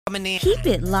Keep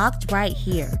it locked right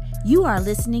here. You are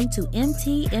listening to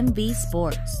MTMV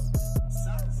Sports.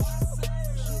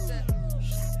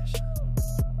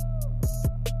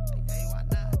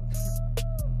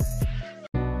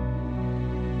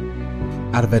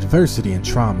 Out of adversity and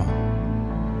trauma,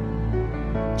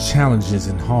 challenges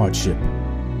and hardship,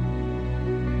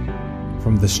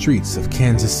 from the streets of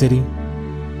Kansas City,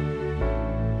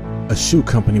 a shoe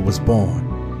company was born.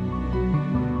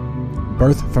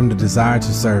 Birthed from the desire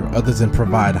to serve others and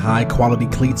provide high-quality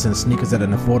cleats and sneakers at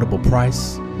an affordable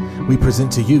price, we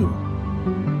present to you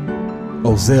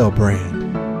Ozell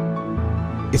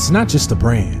Brand. It's not just a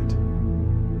brand,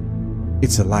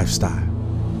 it's a lifestyle.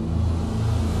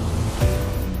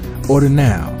 Order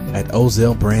now at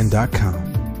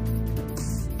ozellbrand.com.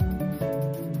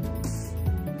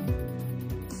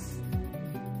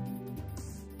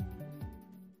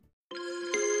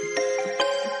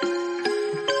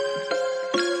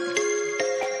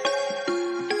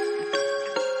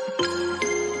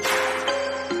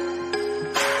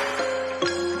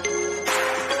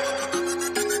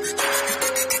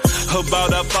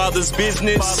 About our Father's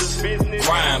business,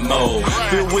 Rhyme mode,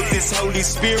 filled with His Holy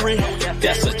Spirit.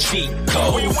 that's a cheat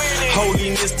code.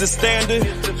 Holiness the standard.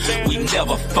 We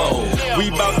never fold. We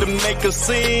about to make a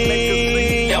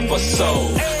scene.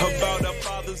 Episode. About our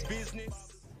Father's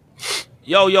business.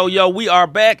 Yo, we are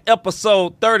back.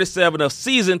 Episode 37 of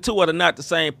Season 2 of the Not the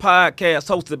Same podcast,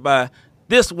 hosted by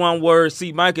this one word,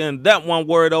 C. Mike, and that one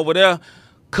word over there,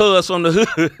 Cuz from the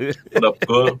hood. What up,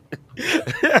 cuz?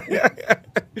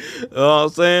 You know what I'm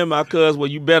saying? My cuz, well,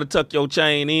 you better tuck your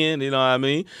chain in, you know what I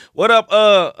mean? What up,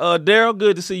 Daryl?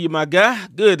 Good to see you, my guy.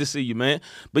 Good to see you, man.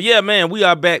 But yeah, man, we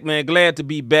are back, man. Glad to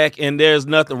be back, and there's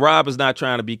nothing. Rob is not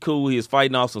trying to be cool. He is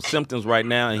fighting off some symptoms right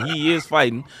now, and he is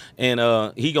fighting,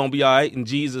 and he gonna be all right in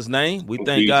Jesus' name. We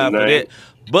thank God for that.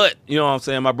 But, you know what I'm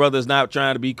saying, my brother's not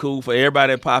trying to be cool. For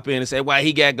everybody that pop in and say, why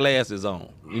he got glasses on?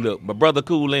 You know, my brother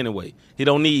cool anyway. He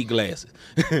don't need glasses.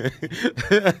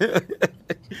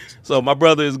 So my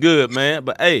brother is good, man.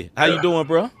 But, hey, how you doing,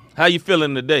 bro? How you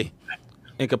feeling today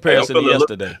in comparison to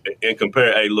yesterday?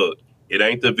 Hey, look, it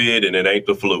ain't the vid and it ain't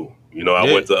the flu. You know,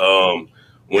 I went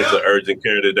to urgent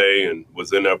care today and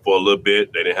was in there for a little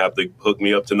bit. They didn't have to hook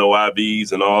me up to no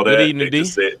IVs and all that. Good evening, they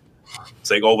just said,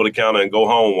 take over the counter and go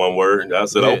home, one word. I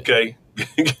said, okay.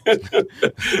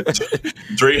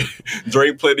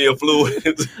 drink plenty of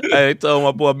fluids. Hey, told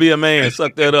my boy, be a man,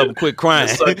 suck that up and quit crying.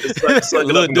 Suck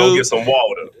it up and go get some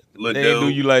water. They ain't do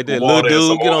you like that. Little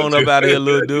dude, get on up out of here,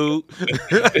 little dude.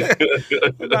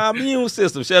 Nah, immune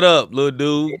system, shut up, little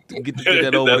dude. Get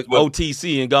that over the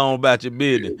OTC and go on about your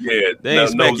business. Yeah, they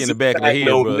ain't smack you in the back of the head,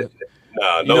 bro. You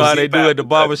know how they do at the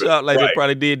barbershop? Like they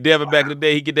probably did Devin back in the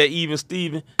day. He get that even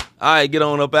Steven. All right, get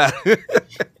on up out.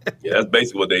 Yeah, that's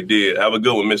basically what they did. Have a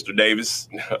good one, Mr. Davis.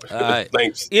 All right.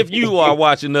 Thanks. If you are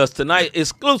watching us tonight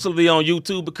exclusively on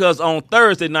YouTube, because on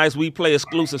Thursday nights we play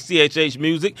exclusive CHH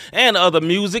music and other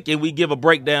music, and we give a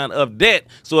breakdown of that.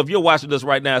 So if you're watching us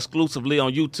right now exclusively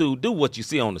on YouTube, do what you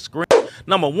see on the screen.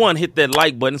 Number one, hit that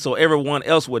like button so everyone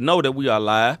else would know that we are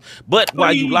live. But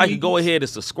while you like it, go ahead and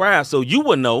subscribe so you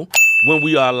will know when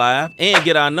we are live and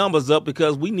get our numbers up,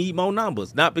 because we need more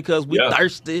numbers. Not because we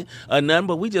thirsty or nothing,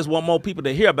 but we just want more people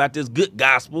to hear about this good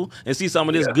gospel and see some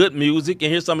of this good music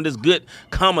and hear some of this good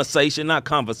conversation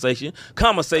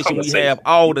we have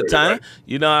all the time. Right.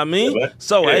 You know what I mean? Yeah,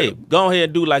 so, hey, go ahead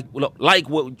and do like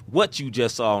what you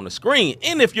just saw on the screen.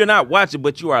 And if you're not watching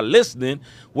but you are listening,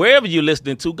 wherever you're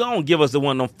listening to, go and give us the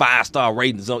one of them 5-star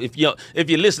ratings. If you're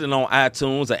listening on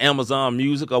iTunes or Amazon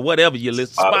Music or whatever you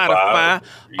listen, Spotify,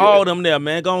 all them there,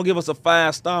 man. Go and give us a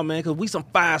 5-star, man, because we some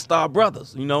 5-star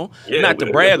brothers, you know. Not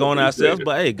to brag on ourselves,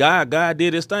 but hey, God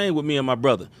did his thing with me and my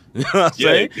brother. You know what I'm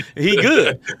saying? He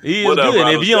good. He is good.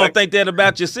 And if you don't think that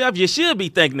about yourself, you should be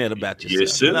thinking that about yourself. You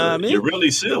should. You know what I mean? You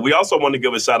really should. We also want to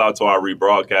give a shout out to our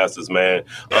rebroadcasters, man.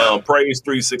 Praise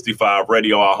 365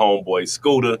 Radio, our homeboy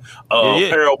Scooter,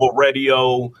 Parable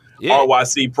Radio,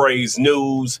 RYC Praise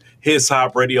News, His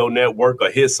Hop Radio Network,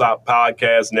 or His Hop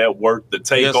Podcast Network, The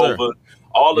Takeover.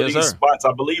 All of these spots,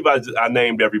 I believe I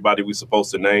named everybody we're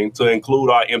supposed to name, to include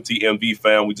our MTMV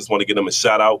fam. We just want to give them a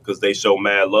shout out because they show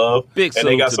mad love. And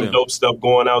they got some dope stuff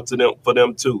going out to them for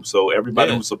them too. So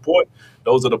everybody who support,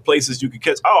 those are the places you can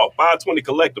catch. 520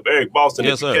 Collective, Eric Boston.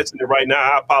 If you're catching it right now,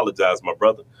 I apologize, my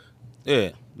brother. Yeah.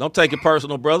 Don't take it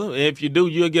personal, brother. If you do,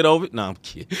 you'll get over it. No, I'm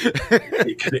kidding.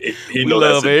 We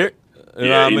love Eric. You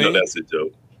know what I mean? Know that's a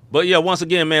joke. But yeah, once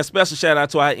again, man, special shout out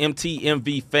to our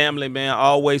MTMV family, man.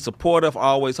 Always supportive,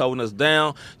 always holding us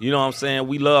down. You know what I'm saying?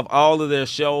 We love all of their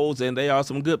shows, and they are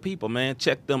some good people, man.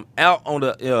 Check them out on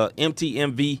the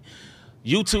MTMV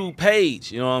YouTube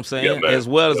page, you know what I'm saying? Yeah, as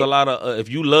well as a lot of, if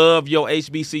you love your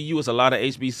HBCU, it's a lot of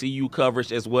HBCU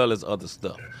coverage as well as other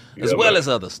stuff. You know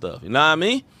what I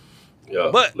mean? Yeah,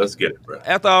 but let's get it, bro.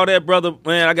 After all that, brother,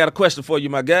 man, I got a question for you,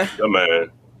 my guy. Yeah,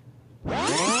 man.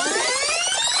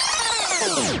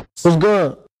 What's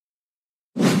good?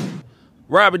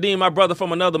 Robert Dean, my brother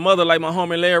from another mother, like my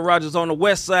homie Larry Rogers on the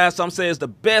west side. Some say it's the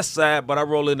best side, but I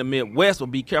roll in the Midwest. But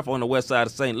be careful on the west side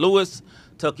of St. Louis.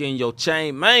 Tuck in your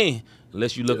chain, man.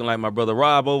 Unless you looking like my brother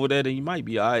Rob over there, then you might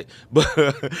be all right. But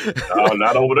no,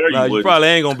 not over there. Nah, you probably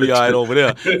ain't gonna be all right over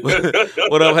there.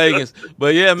 What up, Hagens?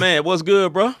 But yeah, man, what's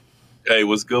good, bro? Hey,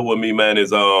 what's good with me, man, is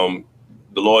the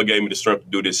Lord gave me the strength to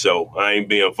do this show. I ain't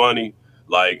being funny.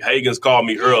 Like, Hagens called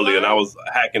me early, and I was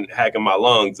hacking my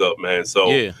lungs up, man. So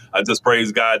yeah. I just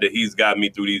praise God that he's got me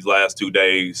through these last 2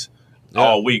 days.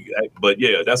 All week. But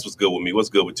yeah, that's what's good with me. What's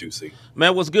good with you, C?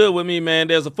 Man, what's good with me, man,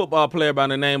 there's a football player by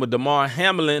the name of Damar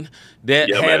Hamlin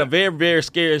that had a very, very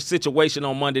scary situation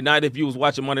on Monday night. If you was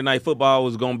watching Monday Night Football, it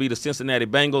was going to be the Cincinnati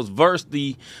Bengals versus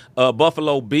the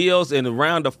Buffalo Bills. And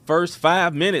around the first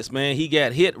 5 minutes, man, he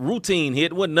got hit, routine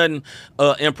hit. Wasn't nothing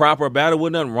improper about it.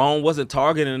 Wasn't nothing wrong. Wasn't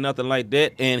targeting or nothing like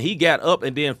that. And he got up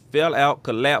and then fell out,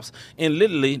 collapsed, and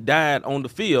literally died on the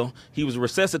field. He was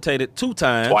resuscitated 2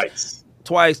 times.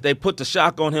 Twice. They put the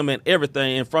shock on him and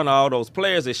everything in front of all those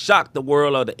players. It shocked the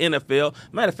world of the NFL.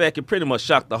 Matter of fact, it pretty much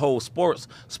shocked the whole sports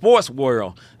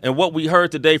world. And what we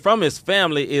heard today from his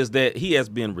family is that he has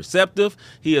been receptive.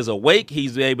 He is awake.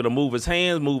 He's able to move his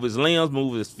hands, move his limbs,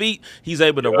 move his feet. He's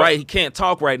able to write. He can't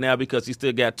talk right now because he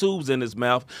still got tubes in his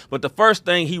mouth. But the first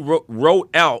thing he wrote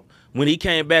out when he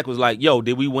came back was like, yo,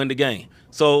 did we win the game?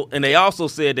 So, and they also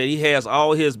said that he has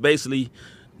all his basically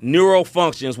neural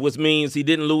functions, which means he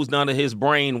didn't lose none of his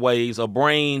brain waves or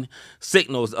brain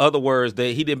signals. In other words,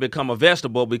 that he didn't become a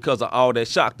vegetable because of all that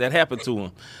shock that happened to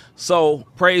him. So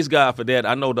praise God for that.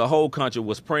 I know the whole country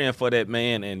was praying for that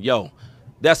man, and yo,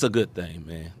 that's a good thing,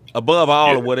 man. Above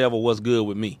all of whatever was good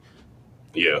with me.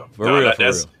 Yeah, for real.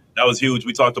 That was huge.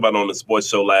 We talked about it on the sports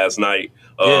show last night.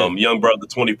 Young brother,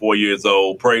 24 years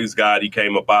old. Praise God, he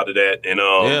came up out of that. And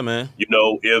yeah, man. You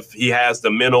know, if he has the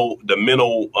mental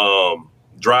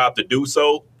drive to do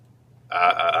so,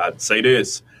 I'd say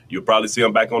this: you'll probably see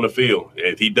him back on the field.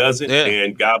 If he doesn't,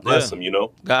 then God bless him. You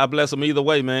know, God bless him either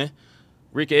way, man.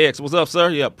 Ricky X, what's up, sir?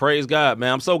 Yeah, praise God,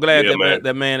 man. I'm so glad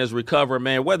that man is recovering,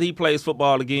 man. Whether he plays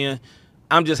football again,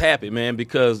 I'm just happy, man,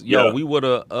 because we would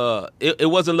have. It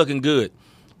wasn't looking good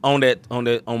on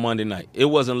Monday night. It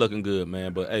wasn't looking good,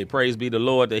 man. But hey, praise be the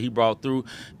Lord that he brought through.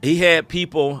 He had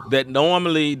people that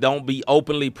normally don't be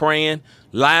openly praying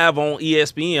live on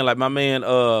ESPN, like my man,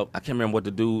 I can't remember what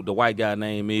the white guy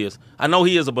name is. I know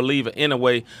he is a believer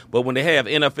anyway, but when they have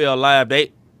NFL Live,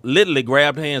 they literally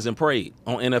grabbed hands and prayed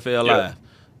on NFL Live.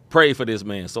 Pray for this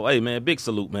man. So hey, man, big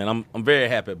salute, man. I'm very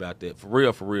happy about that. For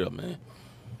real, man.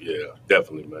 Yeah,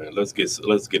 definitely, man. Let's get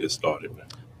it started, man.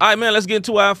 All right, man, let's get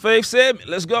into our faith segment.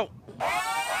 Let's go.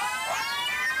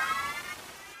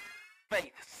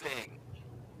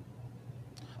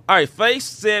 All right, faith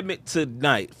segment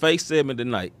tonight.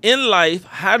 In life,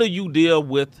 how do you deal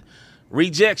with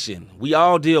rejection? We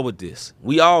all deal with this.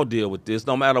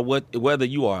 No matter whether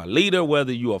you are a leader,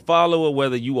 whether you are a follower,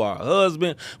 whether you are a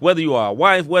husband, whether you are a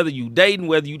wife, whether you dating,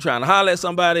 whether you trying to holler at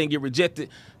somebody and get rejected.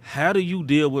 How do you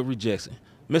deal with rejection?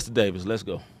 Mr. Davis, let's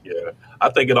go. Yeah,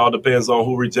 I think it all depends on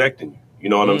who rejecting you. You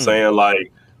know what I'm saying?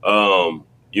 Like,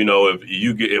 you know,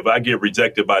 if I get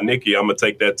rejected by Nikki, I'm gonna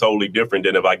take that totally different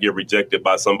than if I get rejected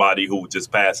by somebody who just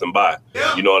passing by.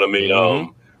 Yeah. You know what I mean?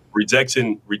 Mm-hmm.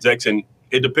 Rejection.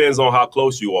 It depends on how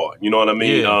close you are. You know what I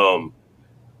mean? Yeah.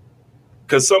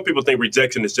 Because some people think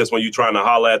rejection is just when you're trying to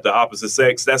holler at the opposite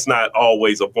sex. That's not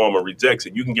always a form of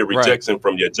rejection. You can get rejection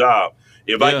from your job.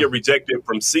 If I get rejected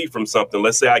from something,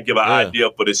 let's say I give an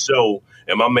idea for the show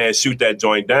and my man shoot that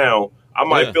joint down, I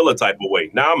might feel a type of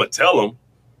way. Now I'm gonna tell him.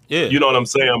 Yeah. You know what I'm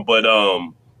saying? But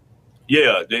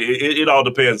it all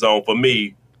depends on, for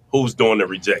me, who's doing the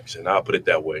rejection. I'll put it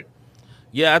that way.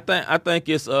 Yeah, I think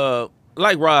it's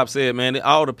like Rob said, man, it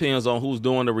all depends on who's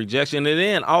doing the rejection. And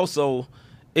then also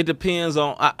it depends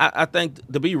on I think,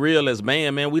 to be real as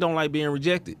man, we don't like being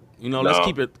rejected. You know, let's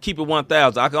keep it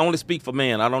 1,000. I can only speak for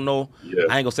man. I don't know. Yeah.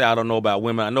 I ain't gonna say I don't know about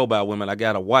women. I know about women. I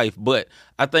got a wife, but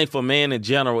I think for men in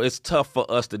general, it's tough for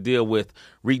us to deal with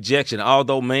rejection.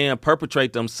 Although men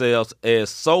perpetrate themselves as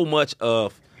so much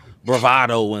of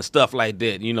bravado and stuff like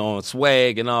that, you know, and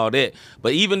swag and all that.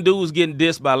 But even dudes getting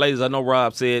dissed by ladies, I know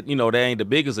Rob said, you know, they ain't the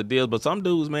biggest of deals, but some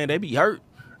dudes, man, they be hurt.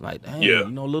 Like, dang,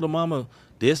 you know, little mama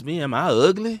diss me. Am I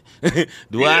ugly?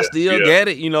 Do I still get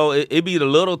it? You know, it be the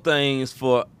little things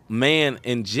for man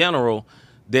in general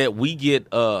that we get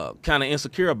kind of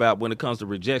insecure about when it comes to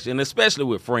rejection, and especially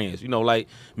with friends. You know, like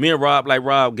me and Rob, like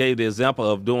Rob gave the example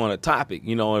of doing a topic.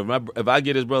 You know, if I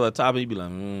get his brother a topic, he'd be like,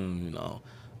 you know,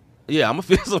 yeah, I'm going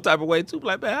to feel some type of way too.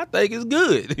 Like, man, I think it's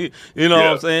good. You know what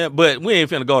I'm saying? But we ain't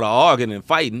finna go to arguing and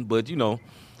fighting, but, you know,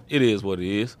 it is what it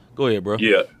is. Go ahead, bro.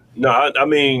 Yeah. No, I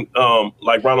mean,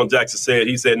 like Ronald Jackson said,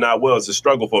 he said, well, it's a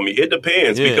struggle for me. It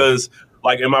depends because,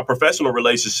 like, in my professional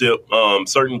relationship,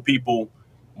 certain people,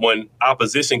 when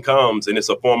opposition comes and it's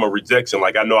a form of rejection,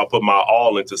 like I know I put my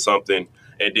all into something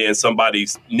and then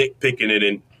somebody's nitpicking it,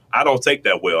 and I don't take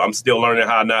that well. I'm still learning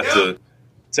how not to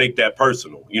take that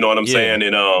personal. You know what I'm saying?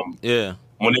 And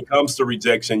when it comes to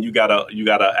rejection, you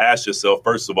gotta ask yourself,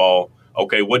 first of all,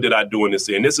 okay, what did I do in this?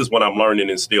 And this is what I'm learning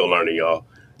and still learning, y'all.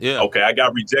 Yeah. Okay, I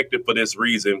got rejected for this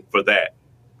reason, for that.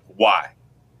 Why?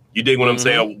 You dig what I'm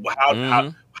saying?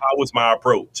 How was my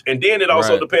approach? And then it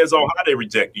also depends on how they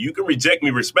reject you. You can reject me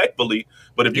respectfully,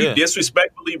 but if you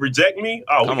disrespectfully reject me,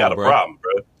 we got a problem,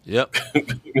 bro. Yep.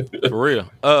 For real.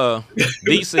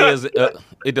 D says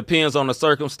it depends on the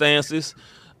circumstances.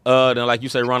 Then like you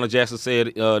say, Ronald Jackson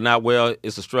said, not well,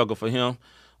 it's a struggle for him.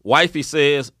 Wifey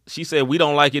says, she said, we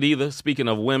don't like it either. Speaking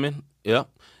of women. Yep.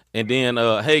 And then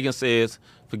Hagen says,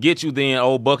 forget you then,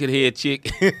 old buckethead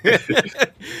chick.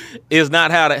 It's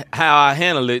not how I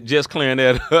handle it, just clearing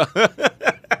that up.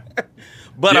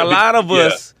 But a lot of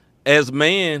us as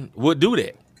men would do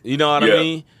that. You know what I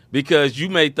mean? Because you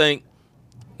may think,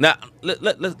 now,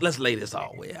 let's lay this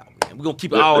all the way out, man. We're going to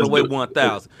keep it all the way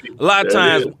 1,000. A lot of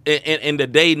times in the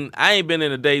dating, I ain't been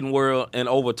in the dating world in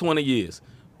over 20 years.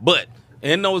 But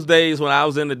in those days when I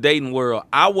was in the dating world,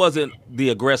 I wasn't the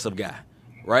aggressive guy,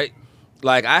 right?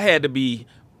 Like, I had to be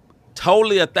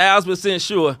totally 1,000%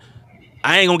 sure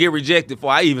I ain't going to get rejected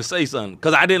before I even say something,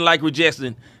 because I didn't like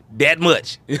rejection that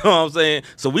much. You know what I'm saying?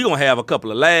 So we going to have a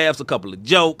couple of laughs, a couple of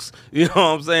jokes. You know what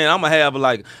I'm saying? I'm going to have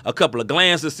like a couple of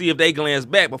glances, see if they glance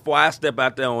back before I step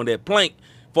out there on that plank,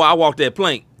 before I walk that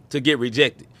plank to get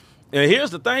rejected. And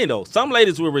here's the thing, though. Some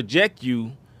ladies will reject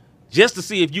you just to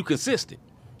see if you consistent,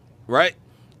 right?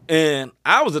 And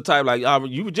I was the type like,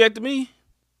 you rejected me?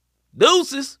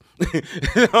 Deuces. You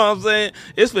know what I'm saying?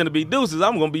 It's finna be deuces.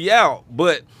 I'm going to be out.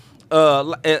 But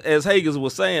as Hagens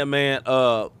was saying, man,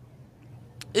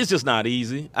 it's just not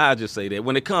easy. I just say that.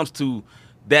 When it comes to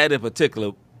that in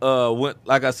particular,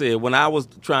 like I said, when I was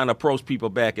trying to approach people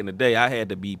back in the day, I had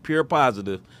to be pure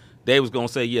positive. They was going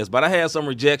to say yes. But I had some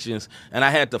rejections, and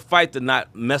I had to fight to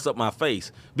not mess up my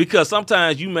face. Because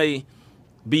sometimes you may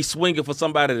be swinging for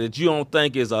somebody that you don't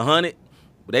think is 100,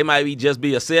 but they might just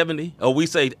be a 70, or we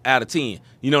say out of 10.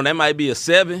 You know, that might be a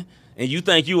 7, and you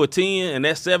think you a 10, and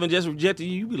that 7 just rejected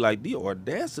you. You be like, the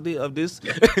audacity of this.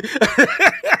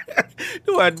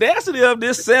 The audacity of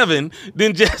this 7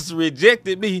 then just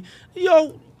rejected me.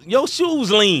 Your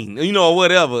shoes lean, you know, or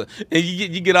whatever, and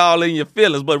you get all in your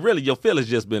feelings, but really your feelings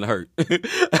just been hurt.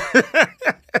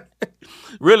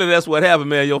 Really, that's what happened,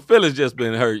 man. Your feelings just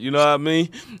been hurt. You know what I mean?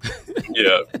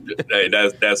 Yeah, hey,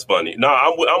 that's funny. No,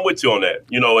 I'm with you on that.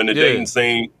 You know, in the dating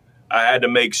scene, I had to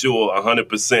make sure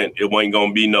 100% it wasn't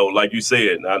gonna be no, like you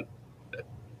said.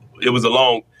 It was a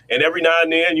long, and every now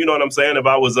and then, you know what I'm saying. If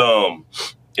I was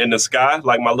in the sky,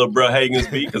 like my little bro Hagens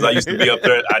be, because I used to be up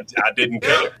there, I didn't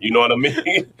care. You know what I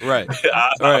mean? Right.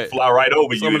 I'd fly right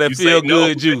over Some you. Some of that feel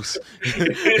good juice.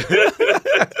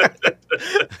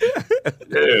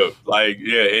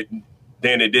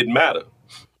 Then it didn't matter.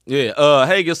 Yeah.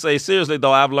 Hagens say, seriously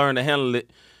though, I've learned to handle it.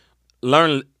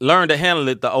 Learn to handle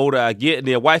it the older I get. And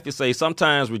their wifey say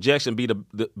sometimes rejection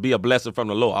be a blessing from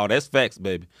the Lord. Oh, that's facts,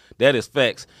 baby. That is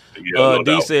facts. Yeah, no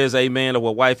D doubt. Says amen to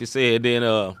what wifey said.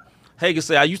 Then Hagen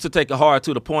said, I used to take it hard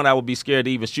to the point I would be scared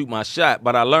to even shoot my shot,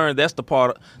 but I learned that's a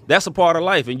part of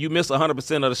life, and you miss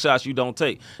 100% of the shots you don't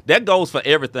take. That goes for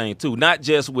everything, too, not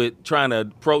just with trying to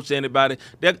approach anybody.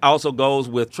 That also goes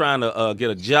with trying to get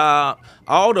a job.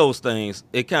 All those things,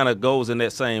 it kind of goes in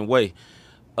that same way.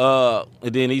 And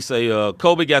then he say,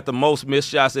 Kobe got the most missed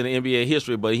shots in the NBA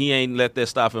history, but he ain't let that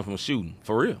stop him from shooting,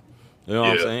 for real. You know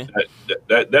what I'm saying?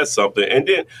 That's something. And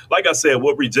then, like I said,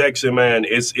 with rejection, man,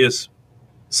 it's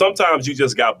sometimes you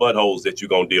just got buttholes that you're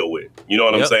going to deal with. You know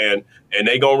what I'm saying? And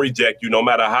they going to reject you no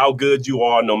matter how good you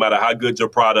are, no matter how good your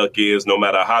product is, no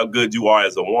matter how good you are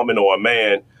as a woman or a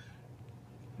man.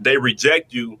 They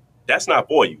reject you. That's not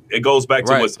for you. It goes back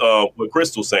to what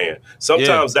Crystal's saying.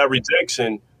 Sometimes that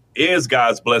rejection is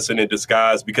God's blessing in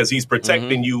disguise, because he's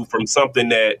protecting you from something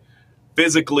that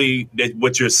physically, that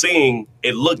what you're seeing,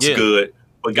 it looks good,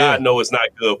 but God knows it's not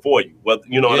good for you. Well,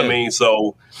 you know what I mean?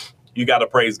 So you got to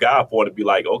praise God for it to be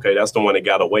like, okay, that's the one that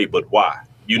got away, but why?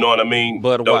 You know what I mean?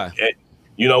 But why?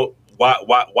 You know,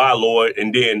 why, Lord?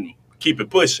 And then keep it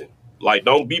pushing. Like,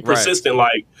 don't be persistent.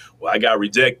 Like, well, I got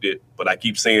rejected, but I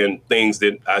keep saying things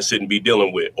that I shouldn't be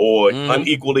dealing with, or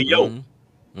unequally yoked.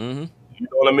 You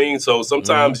know what I mean? So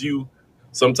sometimes you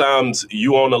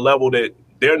on a level that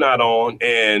they're not on,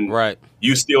 and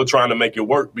you still trying to make it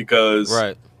work because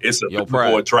it's a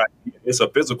physical attraction. It's a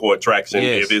physical attraction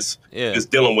if it's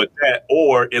dealing with that,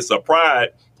 or it's a pride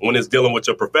when it's dealing with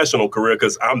your professional career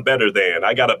because I'm better than,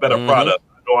 I got a better product.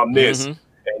 I know I'm this, and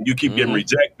you keep getting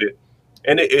rejected.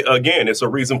 And again, it's a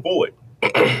reason for it.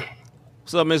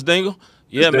 What's up, Ms. Dingle?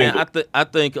 Yeah, man. I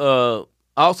think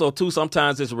also too,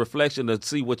 sometimes it's a reflection to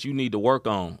see what you need to work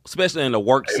on, especially in the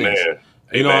work sense.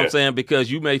 You know what I'm saying? Because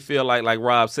you may feel like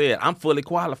Rob said, I'm fully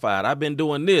qualified. I've been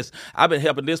doing this. I've been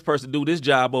helping this person do this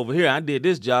job over here. I did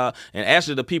this job. And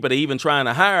actually the people that even trying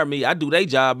to hire me, I do their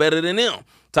job better than them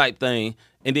type thing.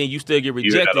 And then you still get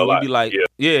rejected. And you be like,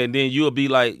 and then you'll be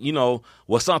like, you know,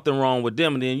 well, something wrong with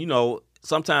them. And then, you know,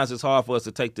 sometimes it's hard for us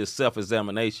to take this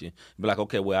self-examination. Be like,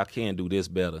 okay, well, I can do this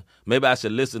better. Maybe I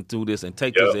should listen to this and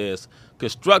take this as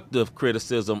constructive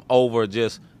criticism over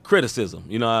just criticism.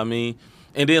 You know what I mean?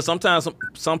 And then sometimes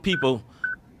some people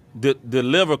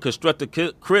deliver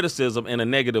constructive criticism in a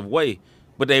negative way,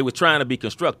 but they were trying to be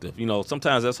constructive. You know,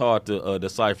 sometimes that's hard to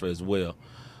decipher as well.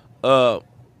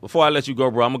 Before I let you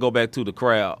go, bro, I'm going to go back to the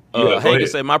crowd. Hagen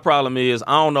say, my problem is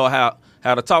I don't know how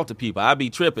to talk to people. I be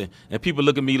tripping, and people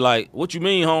look at me like, what you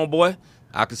mean, homeboy?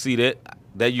 I can see that.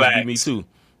 That used to be me, too.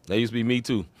 That used to be me,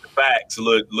 too. Facts,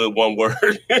 little one word.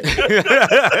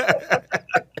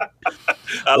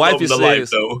 Wifey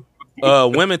says,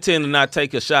 women tend to not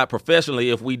take a shot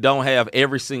professionally if we don't have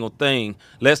every single thing.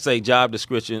 Let's say a job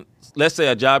description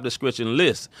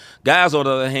list. Guys, on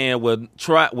the other hand, would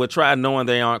try knowing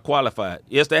they aren't qualified.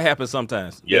 Yes, that happens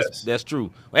sometimes. Yes, that's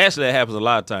true. Well, actually, that happens a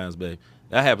lot of times, babe.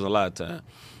 That happens a lot of times.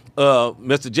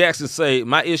 Mr. Jackson say,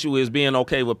 my issue is being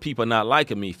okay with people not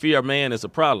liking me. Fear of man is a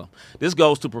problem. This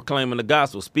goes to proclaiming the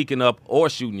gospel, speaking up, or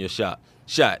shooting your shot.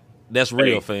 That's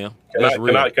real, fam. That's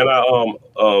real. Can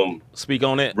I speak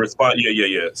on that? Respond?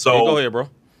 Yeah. So go ahead, bro.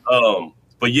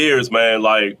 For years, man,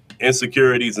 like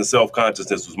insecurities and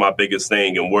self-consciousness was my biggest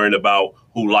thing, and worrying about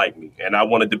who liked me. And I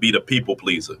wanted to be the people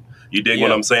pleaser. You dig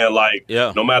what I'm saying? Like,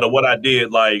 no matter what I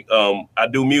did, like, I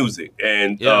do music,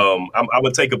 and I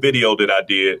would take a video that I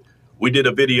did. We did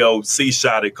a video,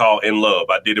 shot it called In Love.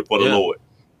 I did it for the Lord.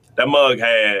 That mug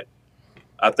had,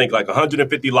 I think, like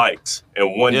 150 likes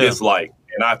and one dislike.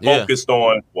 And I focused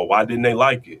on, well, why didn't they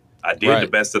like it? I did the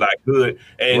best that I could.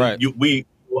 And we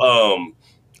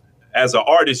as an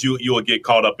artist, you'll get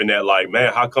caught up in that, like,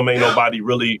 man, how come ain't nobody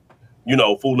really, you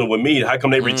know, fooling with me? How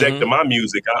come they rejected my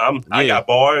music? I got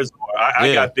bars, or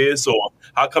I got this, or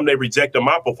how come they rejected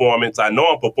my performance? I know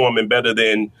I'm performing better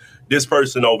than this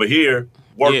person over here,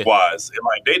 work-wise. And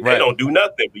like they don't do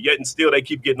nothing, but yet and still they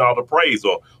keep getting all the praise,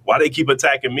 or why they keep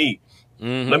attacking me.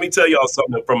 Let me tell y'all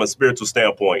something from a spiritual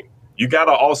standpoint. You got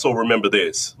to also remember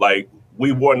this, like,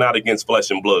 we war not against flesh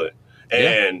and blood.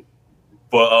 And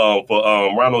for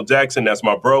Ronald Jackson, that's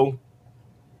my bro,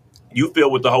 you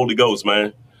filled with the Holy Ghost,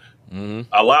 man.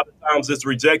 A lot of times this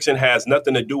rejection has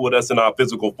nothing to do with us in our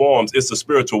physical forms. It's a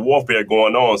spiritual warfare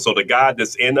going on. So the God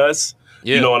that's in us,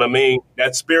 you know what I mean?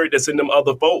 That spirit that's in them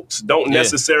other folks don't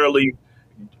necessarily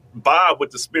vibe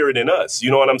with the spirit in us.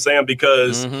 You know what I'm saying?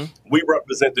 Because we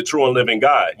represent the true and living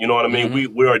God. You know what I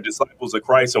mean? We are disciples of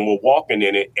Christ, and we're walking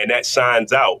in it, and that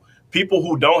shines out. People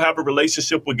who don't have a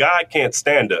relationship with God can't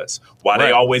stand us. Why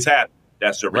they always have?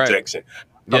 That's their rejection.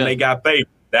 When they got favor,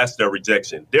 that's their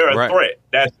rejection. They're a threat.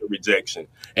 That's their rejection.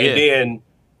 And then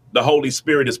the Holy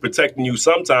Spirit is protecting you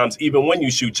sometimes, even when you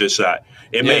shoot your shot.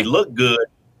 It may look good,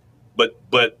 but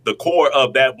the core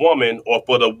of that woman, or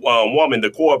for the woman, the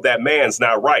core of that man's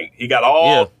not right. He got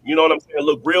all, you know what I'm saying,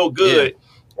 look real good,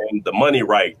 and the money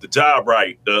right, the job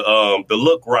right, the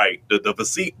look right, the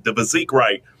physique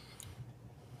right.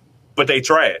 But they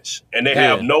trash, and they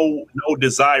have no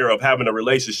desire of having a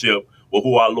relationship with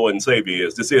who our Lord and Savior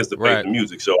is. This is the Faith and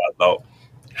Music Show, I thought.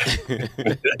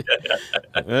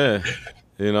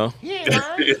 You know?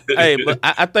 Hey, but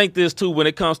I think this, too, when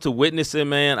it comes to witnessing,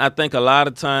 man, I think a lot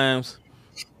of times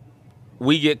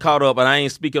we get caught up, and I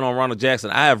ain't speaking on Ronald Jackson.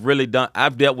 I've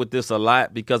dealt with this a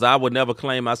lot, because I would never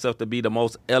claim myself to be the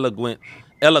most eloquent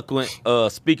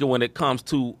speaker when it comes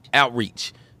to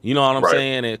outreach. You know what I'm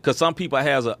saying? Because some people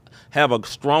have a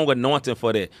strong anointing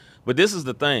for that. But this is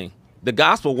the thing. The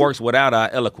gospel works without our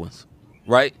eloquence,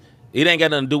 right? It ain't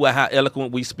got nothing to do with how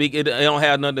eloquent we speak. It don't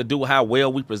have nothing to do with how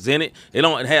well we present it. It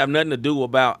don't have nothing to do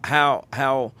about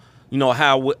how you know,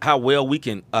 how well we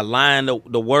can align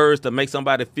the words to make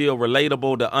somebody feel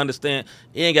relatable, to understand.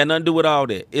 It ain't got nothing to do with all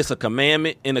that. It's a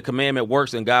commandment, and the commandment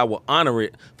works, and God will honor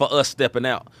it for us stepping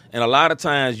out. And a lot of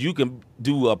times you can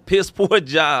do a piss poor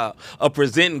job of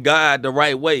presenting God the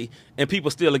right way, and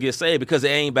people still get saved because it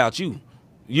ain't about you.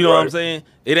 You know what I'm saying?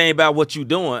 It ain't about what you're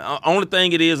doing. Only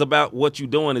thing it is about what you're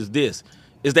doing is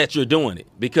that you're doing it,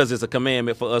 because it's a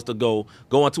commandment for us to go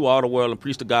into all the world and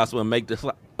preach the gospel and make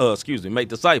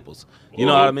disciples. You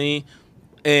know what I mean?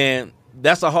 And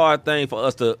that's a hard thing for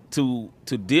us to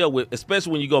deal with,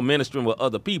 especially when you go ministering with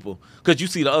other people, because you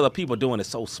see the other people doing it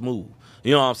so smooth.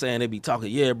 You know what I'm saying? They be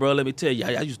talking, yeah, bro, let me tell you,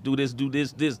 I used to do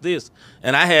this.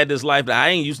 And I had this life that I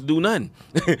ain't used to do nothing.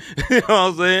 You know what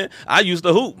I'm saying? I used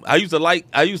to hoop. I used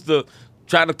to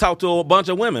try to talk to a bunch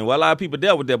of women. Well, a lot of people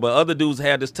dealt with that, but other dudes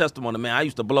had this testimony. Man, I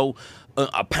used to blow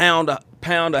a pound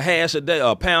of hash a day,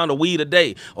 or a pound of weed a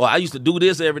day, or I used to do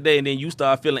this every day. And then you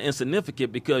start feeling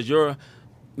insignificant because your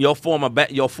former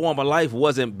life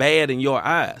wasn't bad in your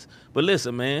eyes. But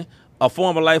listen, man, a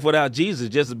former life without Jesus is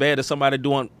just as bad as somebody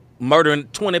murdering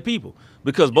 20 people,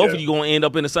 because both of you going to end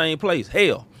up in the same place,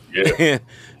 hell. Yeah.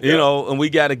 You know, and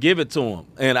we got to give it to them.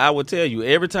 And I would tell you,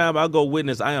 every time I go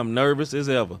witness, I am nervous as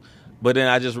ever. But then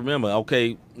I just remember,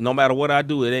 okay, no matter what I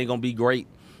do, it ain't going to be great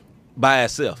by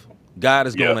itself. God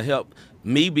is going to help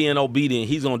me being obedient.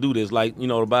 He's going to do this. Like, you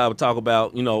know, the Bible talk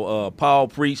about, you know, Paul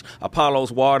preached,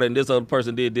 Apollos water, and this other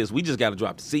person did this. We just got to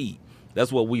drop the seed.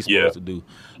 That's what we supposed to do.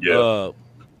 Yeah.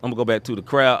 I'm going to go back to the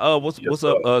crowd. What's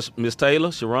up, Miss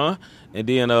Taylor, Sharon? And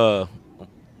then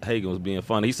Hagen was being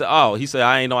funny. He said,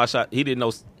 I ain't know I shot. He didn't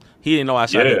know I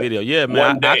shot the video. Yeah,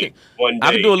 man. I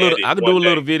can do a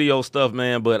little video stuff,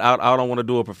 man, but I don't want to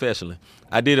do it professionally.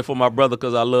 I did it for my brother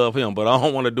because I love him, but I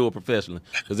don't want to do it professionally,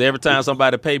 because every time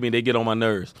somebody pay me, they get on my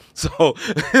nerves. So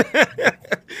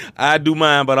I do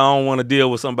mine, but I don't want to deal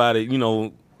with somebody, you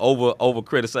know, over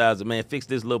criticizing. Man, fix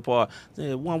this little part.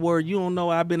 One word, you don't know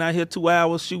I've been out here 2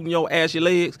 hours shooting your ashy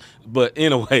legs. But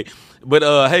anyway,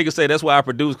 Hagen said that's why I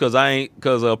produce,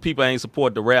 because people ain't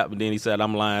support the rap. And then he said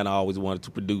I'm lying. I always wanted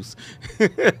to produce.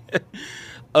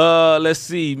 Let's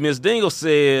see. Miss Dingle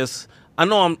says, I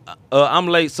know I'm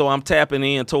late, so I'm tapping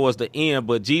in towards the end.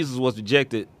 But Jesus was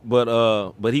rejected,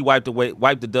 but he wiped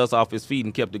the dust off his feet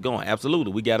and kept it going.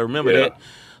 Absolutely, we got to remember that.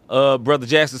 Brother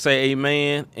Jackson say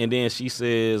amen, and then she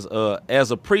says,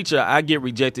 as a preacher, I get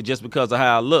rejected just because of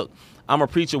how I look. I'm a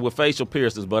preacher with facial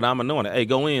piercings, but I'm anointed. Hey,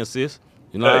 go in, sis.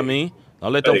 You know what I mean?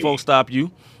 Don't let them folks stop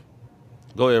you.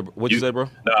 Go ahead. What you say, bro?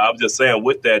 No, I'm just saying,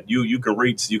 with that, you can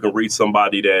reach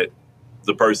somebody that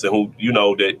the person who, you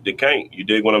know, that can't. You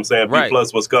dig what I'm saying? Right. P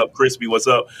plus, what's up? Crispy, what's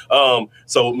up?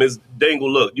 So Ms.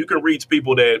 Dingle, look, you can reach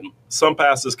people that some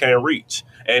pastors can't reach.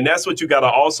 And that's what you got to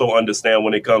also understand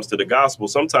when it comes to the gospel.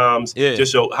 Sometimes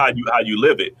just show how you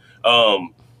live it.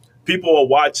 People will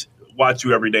watch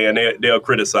you every day, and they'll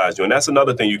criticize you. And that's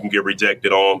another thing you can get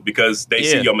rejected on, because they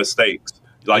see your mistakes.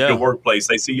 Like your workplace,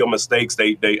 they see your mistakes.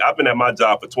 I've been at my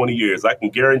job for 20 years. I can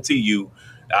guarantee you,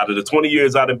 out of the 20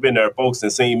 years I've been there, folks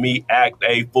have seen me act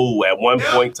a fool at one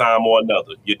point in time or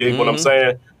another. You dig what I'm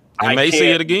saying? I may see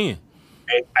it again.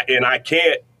 And I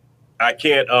can't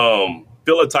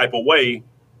feel a type of way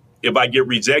if I get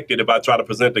rejected, if I try to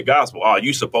present the gospel. Oh,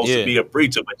 you supposed to be a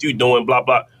preacher, but you doing blah,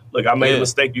 blah. Look, I made a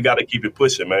mistake. You got to keep it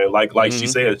pushing, man. Like she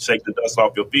said, shake the dust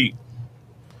off your feet.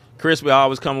 Crispy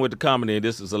always coming with the comedy, and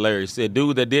this is hilarious. Said,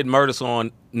 dude that didn't murder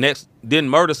someone next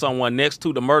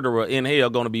to the murderer in hell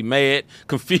going to be mad,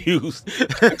 confused.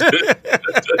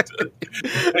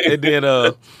 And then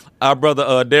our brother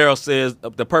Daryl says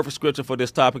the perfect scripture for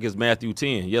this topic is Matthew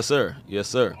 10. Yes, sir. Yes,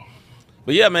 sir.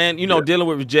 But yeah, man, you know, dealing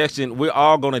with rejection, we're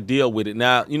all going to deal with it.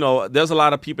 Now, you know, there's a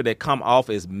lot of people that come off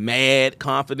as mad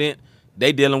confident.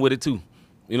 They dealing with it too.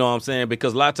 You know what I'm saying?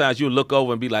 Because a lot of times you look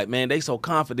over and be like, man, they so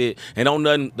confident, and don't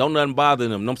nothing bother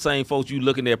them. Them same folks you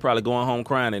looking at probably going home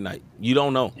crying at night. You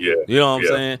don't know. Yeah. You know what I'm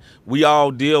saying? We all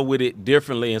deal with it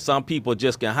differently, and some people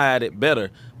just can hide it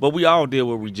better. But we all deal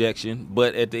with rejection.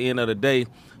 But at the end of the day,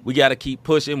 we got to keep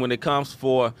pushing when it comes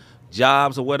for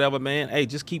jobs or whatever, man. Hey,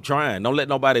 just keep trying. Don't let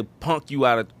nobody punk you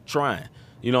out of trying.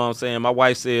 You know what I'm saying? My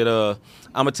wife said, I'm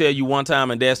going to tell you one time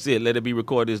and that's it. Let it be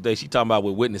recorded this day. She talking about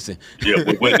with witnessing. Yeah,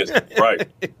 with witnessing.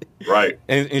 Right.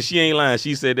 And she ain't lying.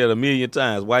 She said that 1,000,000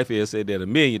 times. Wife here said that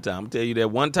 1,000,000 times. I'm going to tell you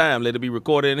that one time, let it be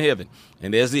recorded in heaven.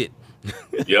 And that's it.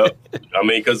 Yeah. I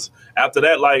mean, because after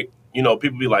that, like, you know,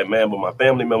 people be like, man, but my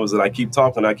family members, and I keep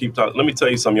talking. Let me tell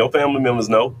you something. Your family members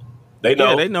know. They know.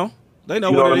 Yeah, they know. They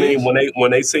know you know what I mean? Is.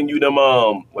 When they send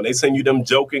you them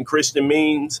joking Christian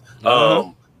memes,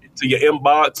 to your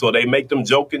inbox or they make them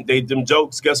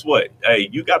jokes, guess what? Hey,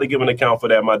 you got to give an account for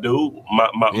that, my dude,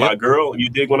 my girl. You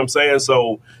dig what I'm saying?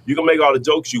 So you can make all the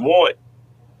jokes you want,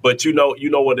 but you know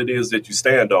what it is that you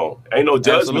stand on. Ain't no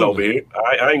judgment over here.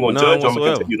 I ain't going to judge. I'm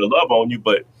going to continue to love on you,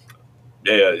 but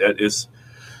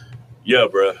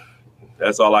bro.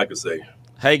 That's all I can say.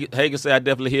 Hagen said, I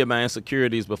definitely hear my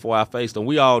insecurities before I face them.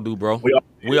 We all do, bro.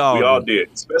 We all did,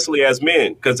 especially as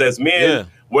men. Because as men,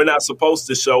 we're not supposed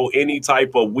to show any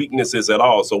type of weaknesses at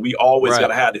all. So we always got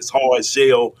to have this hard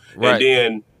shell. Right. And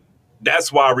then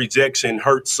that's why rejection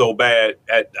hurts so bad.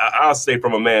 I'll say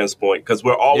from a man's point, because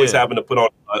we're always having to put on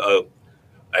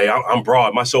hey, I'm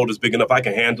broad. My shoulder's big enough. I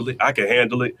can handle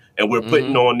it. And we're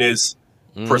putting on this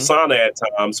persona at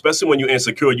times, especially when you're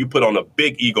insecure. You put on a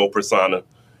big ego persona.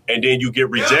 And then you get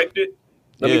rejected.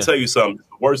 Let me tell you something. It's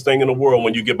the worst thing in the world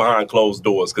when you get behind closed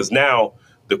doors. Because now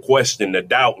the question, the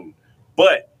doubting.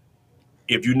 But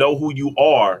if you know who you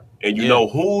are and you know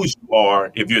whose you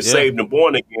are, if you're saved and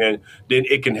born again, then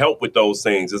it can help with those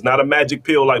things. It's not a magic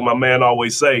pill like my man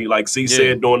always say, like C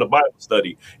said during the Bible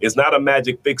study. It's not a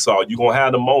magic fix-all. You're going to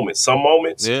have the moments. Some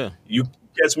moments, you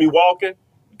catch me walking,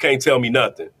 you can't tell me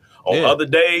nothing. On other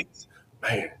days,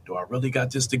 man, do I really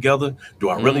got this together? Do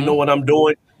I really know what I'm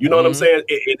doing? You know what I'm saying?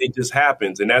 It just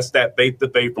happens. And that's that faith to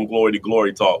faith from glory to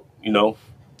glory talk, you know?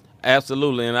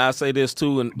 Absolutely. And I say this,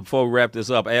 too, and before we wrap this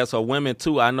up, as for women,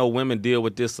 too, I know women deal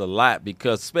with this a lot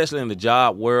because, especially in the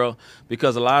job world,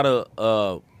 because a lot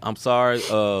of,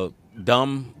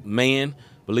 dumb men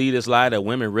believe this lie that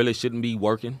women really shouldn't be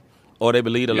working, or they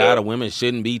believe a lot of women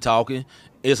shouldn't be talking.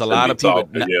 It's a lot of people,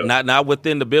 not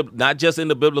within not just in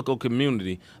the biblical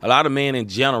community. A lot of men in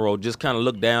general just kind of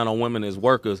look down on women as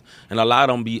workers, and a lot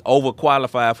of them be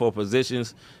overqualified for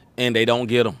positions, and they don't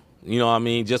get them. You know what I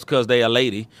mean? Just because they're a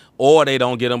lady, or they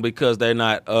don't get them because they're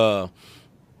not.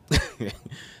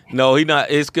 No, he not.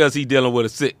 It's because he dealing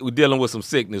with some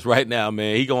sickness right now,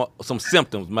 man. He some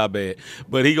symptoms. My bad,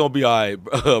 but he gonna be all right,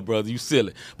 brother. You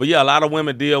silly. But yeah, a lot of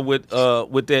women deal with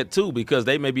that too because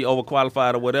they may be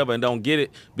overqualified or whatever and don't get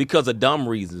it because of dumb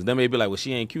reasons. They may be like, well,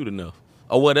 she ain't cute enough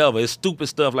or whatever. It's stupid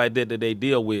stuff like that they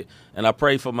deal with. And I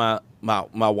pray for my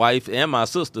wife and my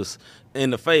sisters in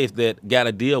the faith that got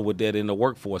to deal with that in the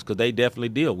workforce because they definitely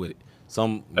deal with it.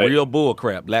 Some real bull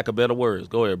crap, lack of better words.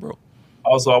 Go ahead, bro.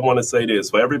 Also, I want to say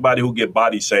this. For everybody who get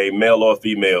body shamed, male or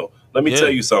female, let me tell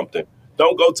you something.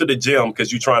 Don't go to the gym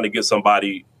because you're trying to get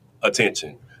somebody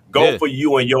attention. Go for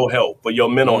you and your health, for your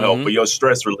mental health, for your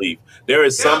stress relief. There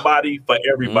is somebody for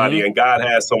everybody, and God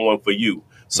has someone for you.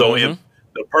 So if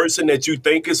the person that you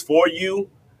think is for you,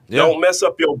 don't mess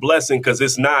up your blessing because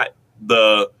it's not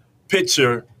the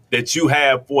picture that you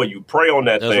have for you. Pray on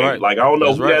that thing. Right. Like, I don't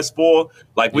know who that's for.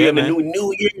 Like, we're in the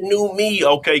new year, new me.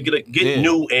 Okay, get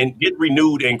new and get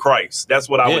renewed in Christ. That's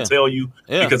what I would tell you.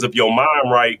 Yeah. Because if your mind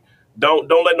right, don't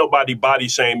let nobody body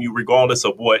shame you regardless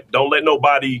of what. Don't let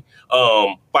nobody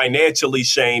financially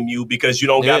shame you because you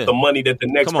don't got the money that the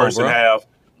next person have.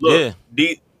 Look,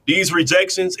 these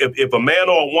rejections, if a man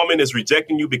or a woman is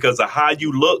rejecting you because of how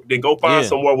you look, then go find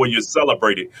somewhere where you're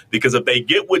celebrated. Because if they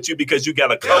get with you because you got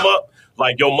to come up,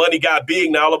 like your money got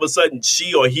big, now all of a sudden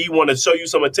she or he want to show you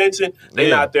some attention, they're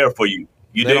not there for you.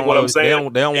 You dig what I'm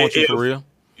saying? They don't want you for real.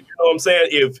 You know what I'm saying?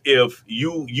 If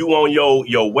you on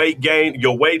your weight gain,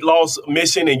 your weight loss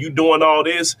mission and you doing all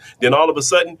this, then all of a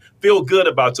sudden feel good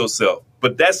about yourself.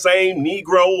 But that same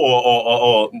Negro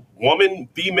or woman,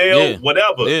 female,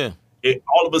 whatever,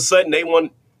 all of a sudden they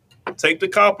want to take the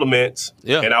compliments.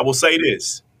 Yeah. And I will say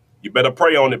this, you better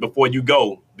pray on it before you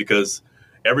go because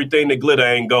everything that glitter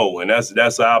ain't gold. And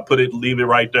that's how I put it, leave it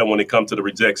right there when it comes to the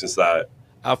rejection side.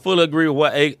 I fully agree with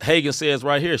what Hagen says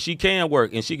right here. She can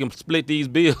work and she can split these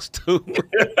bills too.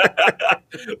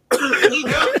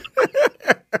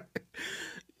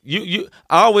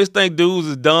 I always think dudes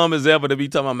is dumb as ever to be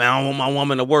talking about, man, I don't want my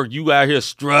woman to work. You out here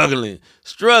struggling.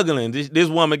 This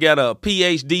woman got a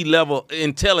PhD level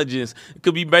intelligence,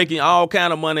 could be making all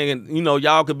kind of money, and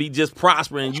y'all could be just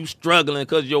prospering. You struggling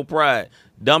because of your pride.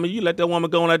 Dummy, you let that woman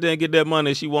go out there and get that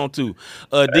money if she want to.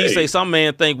 D say some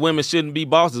men think women shouldn't be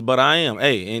bosses, but I am.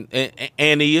 Hey,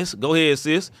 and is. Go ahead,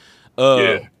 sis.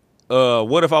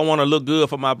 What if I want to look good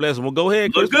for my blessing? Well, go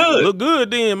ahead, Chris. Look good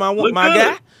then,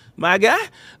 my guy.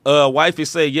 Wifey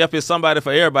say, yep, it's somebody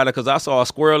for everybody because I saw a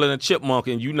squirrel and a chipmunk,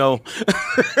 and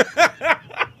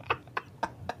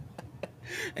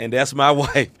and that's my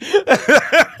wife.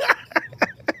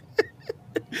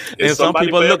 And some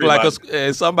people look like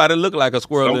somebody look like a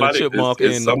squirrel and a chipmunk.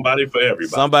 It's somebody for everybody.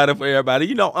 Somebody for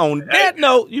everybody. On that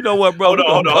note, you know what, bro?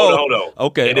 Hold on.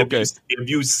 Okay. If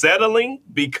you settling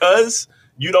because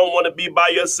you don't want to be by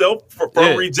yourself from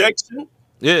rejection,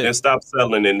 and stop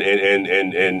selling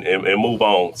and move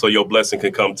on so your blessing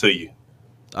can come to you.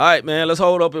 All right, man. Let's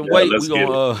hold up and wait. We're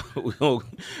gonna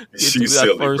get She's to that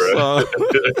silly, first bro.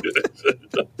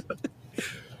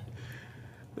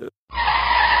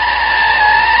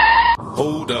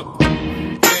 Hold up.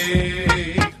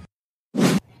 Hey.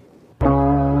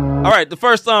 All right, the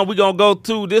first song we're going to go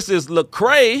to, this is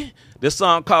Lecrae. This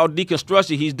song called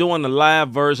Deconstruction. He's doing the live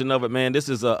version of it, man. This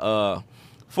is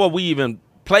before we even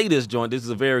play this joint, this is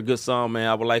a very good song, man.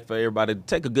 I would like for everybody to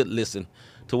take a good listen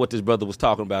to what this brother was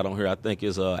talking about on here. I think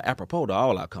is apropos to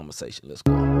all our conversation. Let's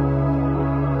go.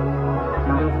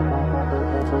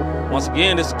 Once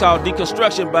again, this is called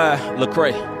Deconstruction by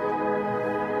Lecrae.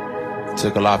 It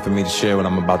took a lot for me to share what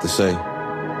I'm about to say.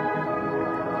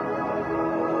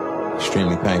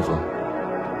 Extremely painful.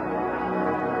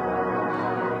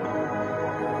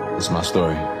 It's my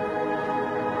story.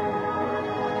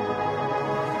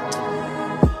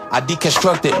 I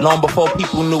deconstructed long before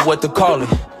people knew what to call it.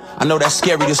 I know that's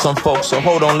scary to some folks, so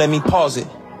hold on, let me pause it.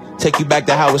 Take you back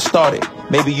to how it started.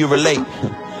 Maybe you relate.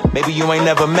 Maybe you ain't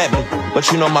never met me,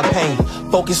 but you know my pain.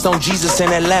 Focused on Jesus in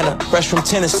Atlanta, fresh from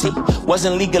Tennessee.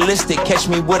 Wasn't legalistic, catch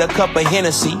me with a cup of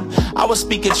Hennessy. I was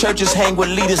speaking churches, hang with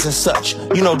leaders and such.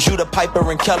 You know Judah, Piper,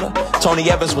 and Keller. Tony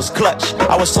Evans was clutch.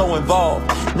 I was so involved.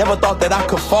 Never thought that I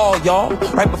could fall, y'all.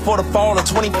 Right before the fall of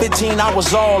 2015, I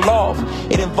was all off.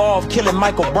 It involved killing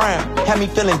Michael Brown. Had me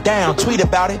feeling down, tweet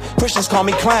about it. Christians call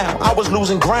me clown. I was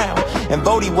losing ground. And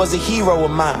Bodie was a hero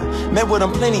of mine. Met with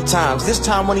him plenty times. This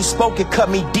time when he spoke, it cut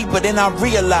me deeper than I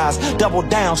realized. Doubled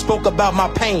down, spoke about my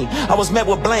pain. I was met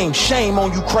with blame. Shame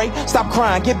on you, Cray. Stop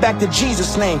crying, get back to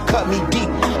Jesus' name. Cut me deep.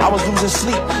 I was losing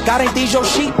sleep. God, ain't these your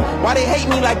sheep? Why they hate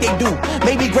me like they do?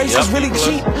 Maybe grace is really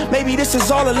cheap. Maybe this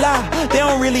is all a lie. They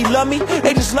don't really love me.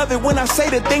 They just love it when I say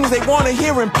the things they want to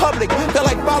hear in public. They're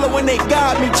like following they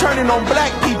God, me turning on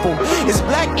black people. Is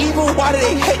black evil? Why do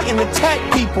they hate and attack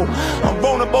people? I'm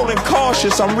vulnerable and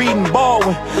cautious. I'm reading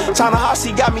Baldwin.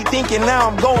 Ta-Nehisi got me thinking now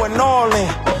I'm going all in.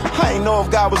 I ain't know if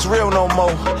God was real no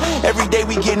more. Every day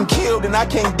we getting killed and I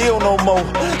can't deal no more.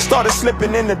 Started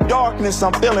slipping in the darkness,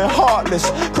 I'm feeling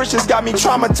heartless. Christians got me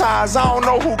traumatized, I don't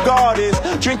know who God is.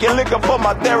 Drinking liquor for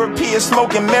my therapy and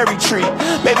smoking Mary Tree.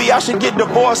 Maybe I should get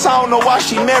divorced, I don't know why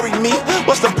she married me.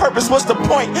 What's the purpose, what's the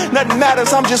point? Nothing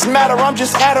matters, I'm just matter, I'm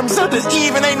just atoms. So there's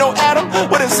even ain't no Adam.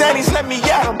 What if Xannies let me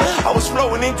at him? I was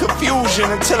flowing in confusion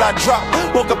until I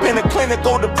dropped. Woke up in a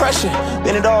clinical depression.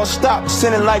 Then it all stopped,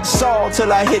 sinning like Saul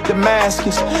till I hit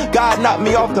Damascus. God knocked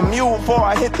me off the mule before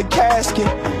I hit the casket.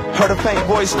 Heard a faint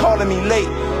voice calling me late.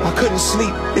 I couldn't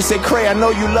sleep. They said, Cray, I know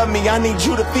you love me. I need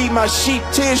you to feed my sheep.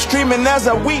 Tears streaming as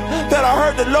I weep. That I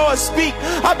heard the Lord speak.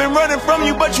 I've been running from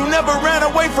you, but you never ran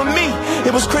away from me.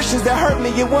 It was Christians that hurt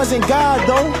me. It wasn't God,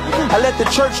 though. I let the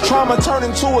church trauma turn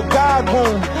into a God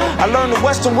wound. I learned the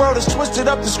Western world has twisted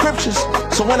up the scriptures.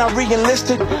 So when I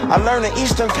re-enlisted, I learned the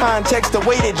Eastern context, the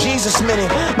way that Jesus meant it.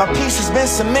 My peace has been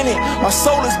cemented. My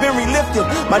soul has been relifted.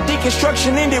 My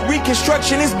deconstruction ended.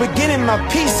 Reconstruction is beginning. My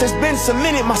peace has been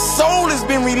cemented. My soul has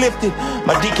been relifted.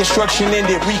 My deconstruction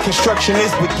ended. Reconstruction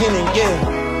is beginning.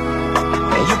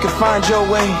 Yeah. And you can find your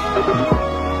way.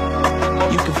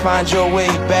 You can find your way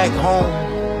back home.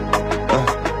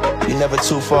 You're never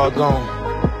too far gone.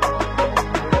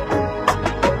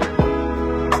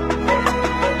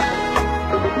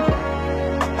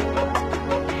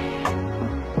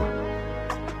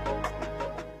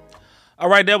 All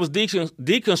right, that was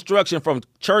Deconstruction from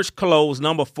Church Clothes,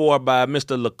 number 4 by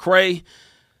Mr. Lecrae.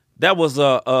 That was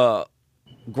a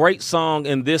great song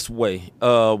in this way.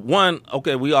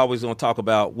 Okay, we always going to talk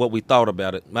about what we thought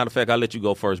about it. Matter of fact, I'll let you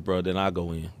go first, bro, then I'll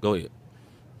go in. Go ahead.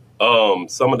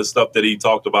 Some of the stuff that he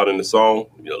talked about in the song,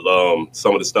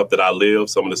 some of the stuff that I live,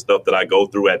 some of the stuff that I go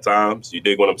through at times. You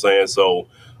dig what I'm saying? So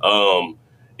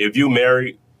if you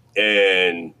married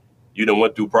and you done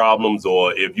went through problems,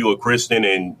 or if you a Christian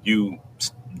and you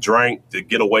drank to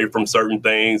get away from certain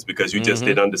things because you just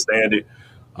didn't understand it,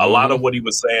 a lot of what he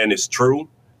was saying is true.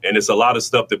 And it's a lot of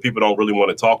stuff that people don't really want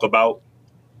to talk about.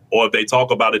 Or if they talk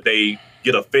about it, they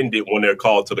get offended when they're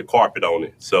called to the carpet on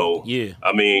it. So, yeah,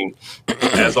 I mean,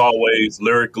 as always,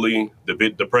 lyrically,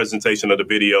 the presentation of the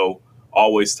video,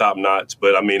 always top notch.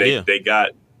 But I mean, they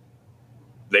got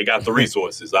the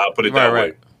resources. I'll put it that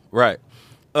way. Right.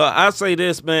 I say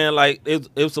this, man, like it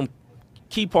was some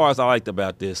key parts I liked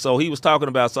about this. So he was talking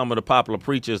about some of the popular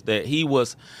preachers that he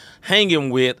was hanging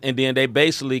with, and then they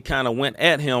basically kind of went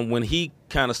at him when he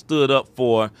kind of stood up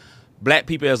for black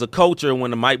people as a culture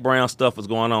when the Mike Brown stuff was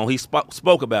going on. He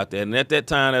spoke about that. And at that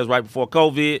time, that was right before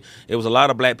COVID, it was a lot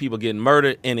of black people getting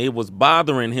murdered, and it was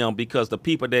bothering him because the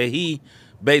people that he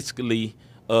basically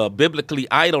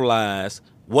biblically idolized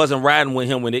wasn't riding with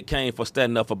him when it came for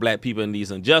standing up for black people and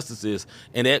these injustices,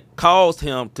 and it caused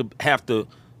him to have to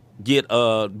get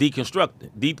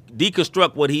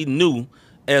deconstruct what he knew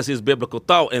as his biblical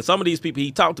thought. And some of these people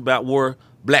he talked about were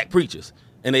black preachers,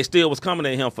 and they still was coming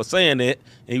at him for saying that,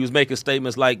 and he was making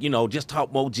statements like, just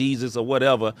talk more Jesus or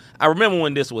whatever. I remember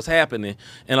when this was happening,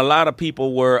 and a lot of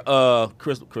people were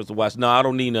Crystal Watch. No, I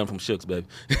don't need nothing from Shooks, baby.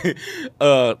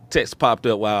 Text popped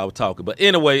up while I was talking, but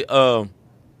anyway,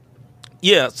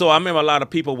 yeah, so I remember a lot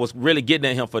of people was really getting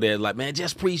at him for that. Like, man,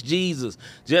 just preach Jesus.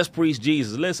 Just preach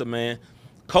Jesus. Listen, man,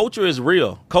 culture is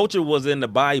real. Culture was in the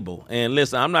Bible. And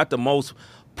listen, I'm not the most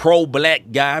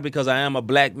pro-black guy because I am a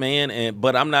black man,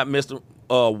 but I'm not Mr.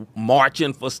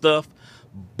 Marching for stuff.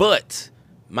 But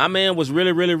my man was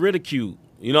really, really ridiculed.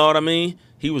 You know what I mean?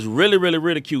 He was really, really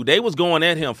ridiculed. They was going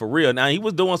at him for real. Now, he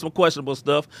was doing some questionable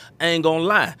stuff. I ain't gonna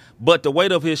lie. But the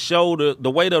weight of his shoulder, the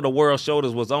weight of the world's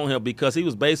shoulders was on him because he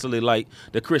was basically like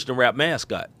the Christian rap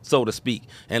mascot, so to speak.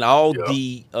 And all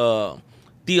the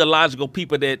theological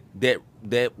people that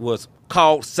was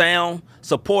called sound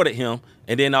supported him,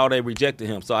 and then all they rejected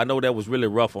him. So I know that was really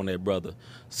rough on that brother.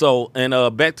 So, and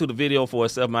back to the video for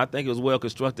itself, man, I think it was well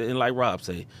constructed. And like Rob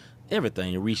said,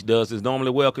 everything Reach does is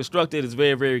normally well constructed. It's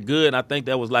very, very good. And I think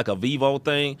that was like a Vivo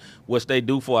thing, which they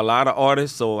do for a lot of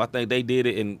artists. So I think they did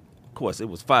it, and of course it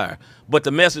was fire. But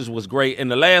the message was great.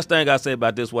 And the last thing I say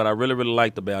about this, what I really, really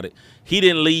liked about it, he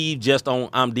didn't leave just on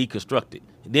I'm deconstructed.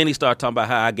 Then he started talking about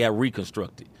how I got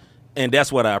reconstructed. And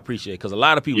that's what I appreciate, because a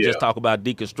lot of people just talk about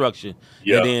deconstruction,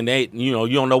 and then they, you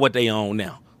don't know what they own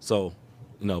now. So,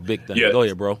 big thing. Go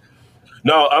ahead, bro.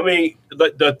 No, I mean,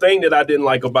 the thing that I didn't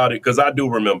like about it, because I do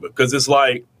remember, because it's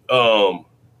like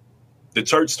the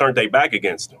church turned their back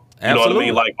against him. You know what I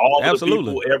mean? Like all the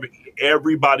people,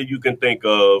 everybody you can think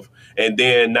of, and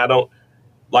then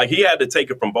like he had to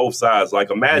take it from both sides. Like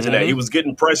imagine that he was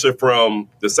getting pressure from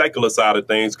the secular side of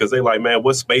things because they like, man,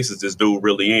 what space is this dude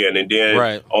really in? And then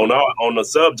on the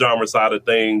subgenre side of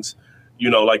things,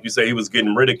 like you say, he was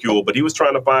getting ridiculed, but he was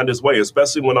trying to find his way,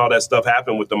 especially when all that stuff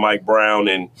happened with the Mike Brown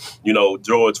and,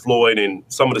 George Floyd and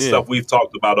some of the stuff we've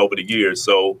talked about over the years.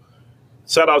 So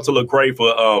shout out to Lecrae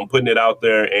for putting it out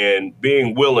there and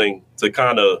being willing to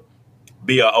kind of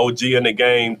be an OG in the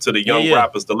game to the young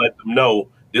rappers to let them know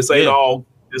this ain't all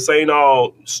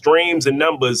streams and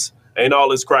numbers, ain't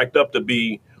all it's cracked up to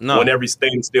be when every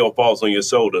stain still falls on your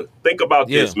shoulder. Think about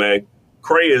this, man.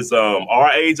 Cray is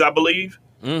our age, I believe.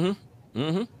 And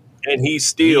he's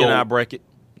still in our bracket.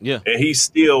 Yeah. And he's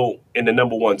still in the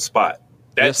number one spot.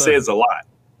 That says a lot.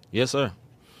 Yes, sir.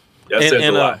 That says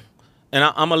a lot. And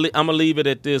I'm gonna leave it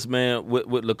at this, man, with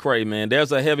Lecrae, man.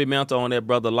 There's a heavy mantle on that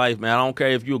brother life, man. I don't care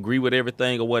if you agree with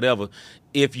everything or whatever.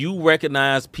 If you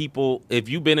recognize people, if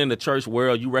you've been in the church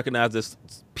world, you recognize this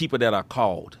people that are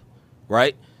called,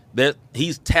 right? That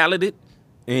he's talented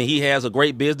and he has a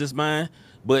great business mind,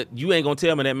 but you ain't gonna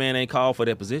tell me that man ain't called for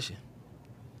that position.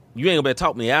 You ain't gonna be able to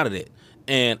talk me out of that.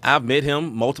 And I've met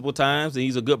him multiple times, and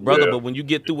he's a good brother. But when you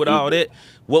get through with all that,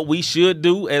 what we should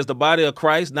do as the body of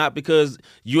Christ, not because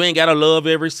you ain't got to love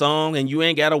every song and you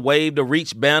ain't got to wave the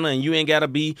Reach banner and you ain't got to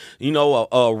be,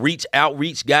 a Reach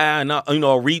outreach guy and,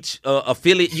 a Reach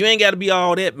affiliate. You ain't got to be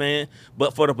all that, man.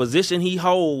 But for the position he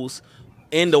holds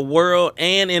in the world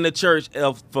and in the church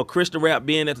for Christian rap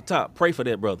being at the top, pray for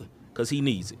that brother because he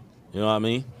needs it. You know what I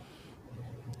mean?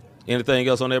 Anything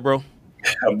else on that, bro?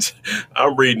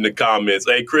 I'm reading the comments.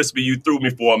 Hey, Crispy, you threw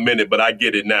me for a minute, but I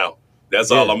get it now.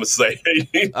 That's all I'm going to say.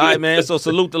 All right, man. So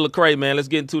salute to Lecrae, man. Let's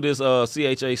get into this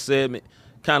CHA segment.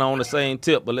 Kind of on the same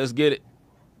tip, but let's get it.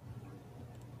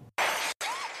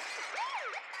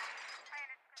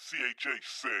 CHA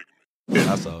segment.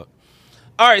 I saw it.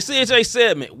 All right, CHA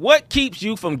segment. What keeps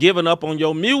you from giving up on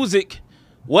your music?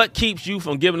 What keeps you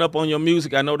from giving up on your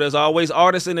music? I know there's always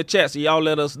artists in the chat, so y'all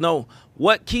let us know.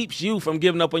 What keeps you from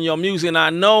giving up on your music? And I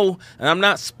know, and I'm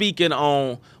not speaking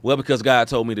on, because God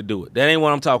told me to do it. That ain't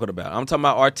what I'm talking about. I'm talking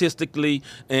about artistically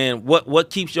and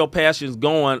what keeps your passions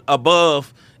going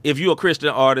above, if you're a Christian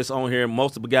artist on here,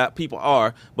 most of the people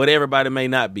are, but everybody may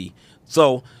not be.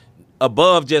 So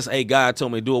above just, hey, God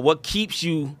told me to do it. What keeps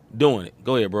you doing it?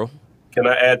 Go ahead, bro. Can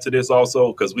I add to this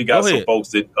also? Because we got some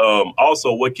folks that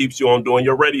also, what keeps you on doing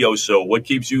your radio show? What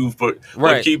keeps you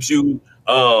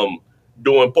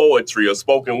doing poetry or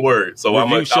spoken word? So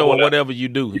review show or whatever you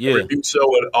do. Yeah, review show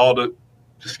and all the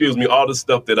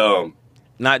stuff that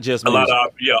not just a lot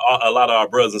of our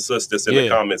brothers and sisters in the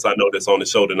comments. I know that's on the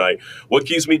show tonight. What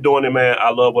keeps me doing it, man? I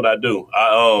love what I do.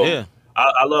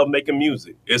 I love making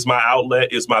music. It's my outlet.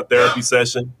 It's my therapy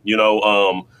session.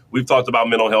 We've talked about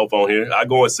mental health on here. I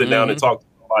go and sit down and talk to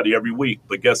somebody every week.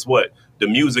 But guess what? The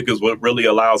music is what really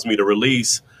allows me to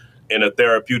release in a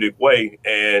therapeutic way.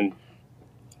 And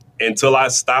until I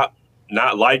stop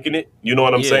not liking it, you know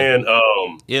what I'm saying?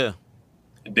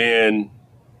 Then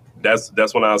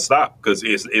that's when I'll stop, because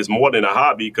it's more than a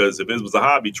hobby. Because if it was a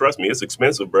hobby, trust me, it's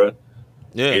expensive, bro.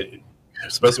 Yeah.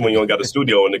 Especially when you don't got a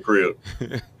studio in the crib.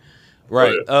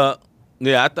 Right.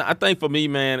 I think for me,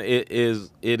 man, it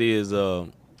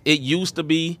used to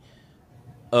be,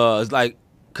 it's like,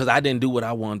 because I didn't do what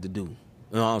I wanted to do.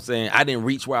 You know what I'm saying? I didn't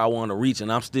reach where I want to reach,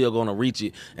 and I'm still going to reach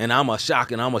it. And I'm a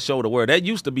shock, and I'm going to show the world. That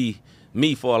used to be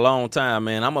me for a long time,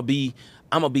 man. I'm going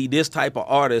to be this type of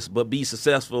artist, but be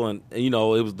successful. And, you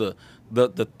know, it was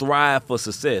the thrive for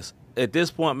success. At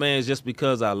this point, man, it's just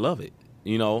because I love it.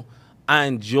 You know,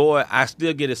 I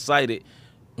still get excited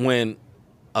when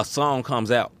a song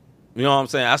comes out. You know what I'm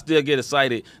saying? I still get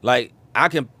excited. Like, I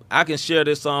can share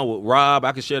this song with Rob.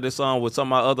 I can share this song with some of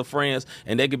my other friends,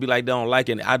 and they could be like, they don't like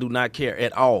it. And I do not care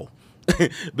at all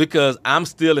because I'm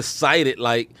still excited.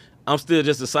 Like, I'm still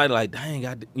just excited. Like, dang,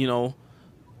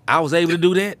 I was able to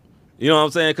do that. You know what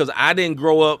I'm saying? Because I didn't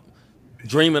grow up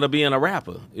dreaming of being a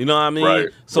rapper. You know what I mean? Right,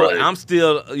 so right. I'm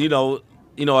still,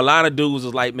 a lot of dudes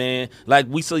is like, man, like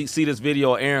we see this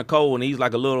video of Aaron Cole, and he's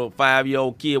like a little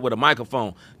 5-year-old kid with a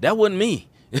microphone. That wasn't me.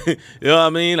 You know what I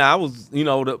mean? I was,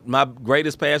 my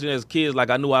greatest passion as a kid is like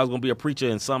I knew I was going to be a preacher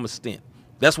in some extent.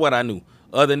 That's what I knew.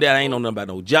 Other than that, I ain't know nothing about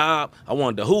no job. I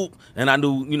wanted to hoop, and I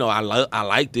knew, I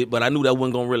liked it, but I knew that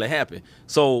wasn't going to really happen.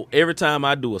 So every time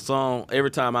I do a song,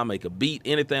 every time I make a beat,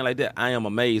 anything like that, I am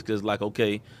amazed because, like,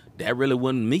 okay, that really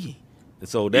wasn't me. And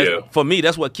so for me,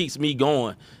 that's what keeps me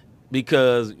going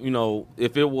because,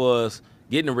 if it was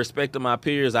getting the respect of my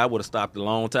peers, I would have stopped a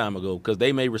long time ago because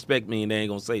they may respect me and they ain't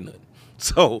going to say nothing.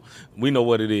 So we know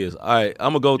what it is. All right,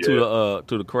 I'm gonna go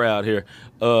to the crowd here.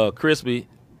 Crispy,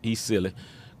 he's silly.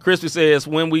 Crispy says,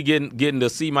 when we getting to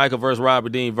C. Michael versus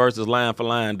Robert Dean versus line for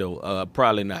line though?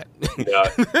 Probably not.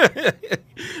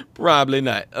 Probably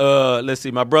not. Let's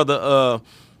see. My brother,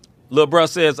 Lil Bruh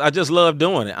says, I just love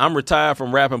doing it. I'm retired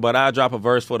from rapping, but I drop a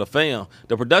verse for the fam.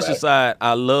 The production side,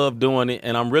 I love doing it,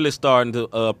 and I'm really starting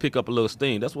to pick up a little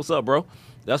steam. That's what's up, bro.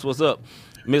 That's what's up.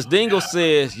 Miss Dingle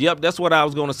says, yep, that's what I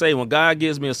was going to say. When God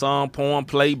gives me a song, poem,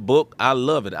 play, book, I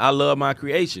love it. I love my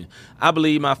creation. I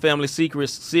believe my Family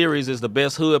Secrets series is the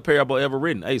best hood parable ever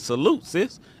written. Hey, salute,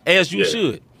 sis. As you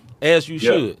should. As you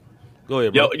should. Go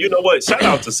ahead, bro. Yo, you know what? Shout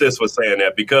out to sis for saying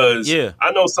that because I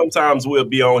know sometimes we'll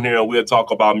be on here and we'll talk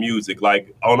about music.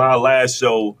 Like on our last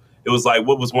show, it was like,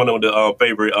 what was one of the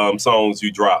favorite songs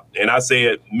you dropped? And I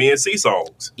said, Me and C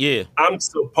songs. Yeah. I'm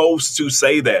supposed to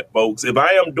say that, folks. If I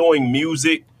am doing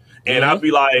music and I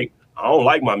be like, I don't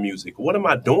like my music, what am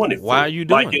I doing it for? Why are you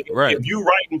doing it? Right. If you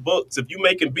writing books, if you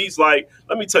making beats, like,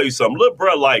 let me tell you something. Lil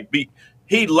Bruh like beat.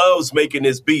 He loves making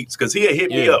his beats because he'll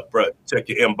hit me up, bro. Check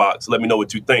your inbox. Let me know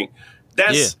what you think.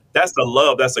 That's the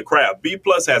love. That's a craft. B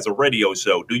Plus has a radio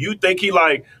show. Do you think he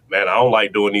like, man, I don't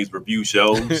like doing these review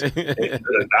shows. I'm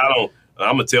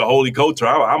going to tell Holy Culture,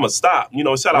 I'm going to stop.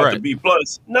 Shout out to B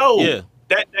Plus. No,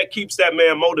 that keeps that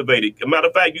man motivated. As a matter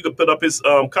of fact, you can put up his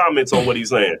comments on what he's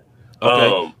saying.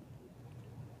 Okay.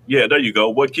 There you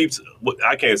go.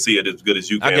 I can't see it as good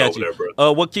as you can over there,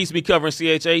 bro. What keeps me covering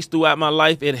CHH throughout my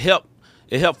life, it helped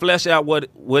flesh out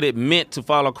what it meant to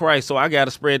follow Christ, so I got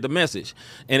to spread the message.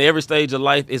 And every stage of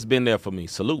life, it's been there for me.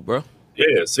 Salute, bro.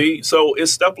 Yeah, see, so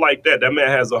it's stuff like that. That man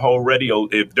has a whole radio.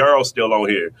 If Daryl's still on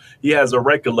here, he has a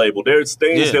record label. There's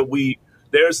things that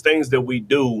we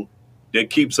do that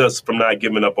keeps us from not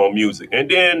giving up on music.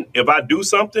 And then if I do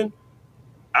something,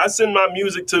 I send my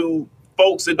music to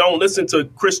folks that don't listen to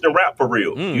Christian rap for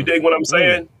real. You dig what I'm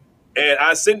saying? And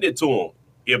I send it to them.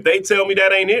 If they tell me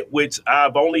that ain't it, which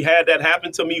I've only had that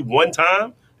happen to me one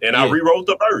time, and I rewrote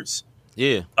the verse.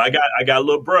 Yeah, I got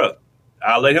Lil Bruh.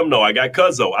 I'll let him know. I got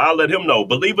Cuzzo. I'll let him know.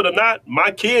 Believe it or not,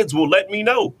 my kids will let me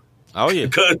know. Oh yeah,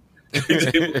 because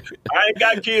I ain't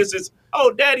got kids. It's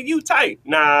daddy, you tight.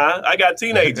 Nah, I got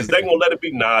teenagers. They gonna let it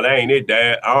be. Nah, that ain't it,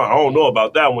 dad. I don't know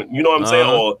about that one. You know what I'm saying?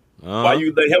 Or why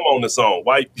you let him on the song?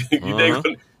 Why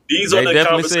These are the definitely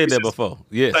conversations. said that before.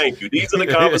 Yes. Thank you. These are the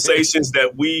conversations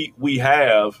that we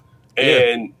have,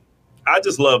 and I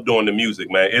just love doing the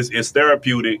music, man. It's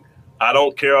therapeutic. I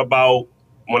don't care about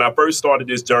when I first started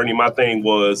this journey. My thing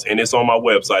was, and it's on my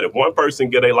website. If one person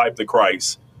get a life to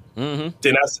Christ, then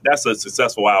that's a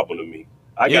successful album to me.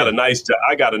 I got a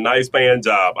nice paying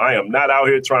job. I am not out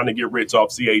here trying to get rich off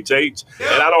CHH.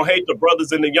 And I don't hate the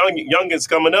brothers and the youngins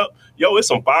coming up. Yo, it's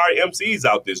some fire MCs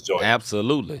out this joint.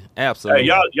 Absolutely. Hey,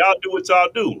 y'all do what y'all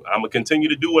do. I'm going to continue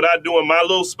to do what I do in my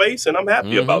little space, and I'm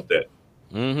happy about that.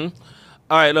 All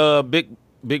right,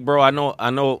 big bro, I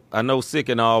know sick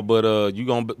and all, but you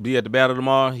gonna be at the battle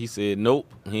tomorrow? He said,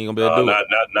 nope, he ain't gonna be able to do it.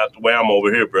 Not the way I'm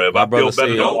over here, bro. If I feel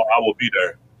better tomorrow, I will be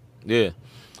there. Yeah.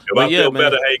 If I feel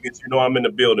better, Hagans, I'm in the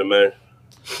building, man.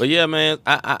 But yeah, man,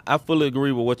 I fully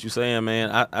agree with what you're saying, man.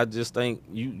 I just think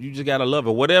you just gotta love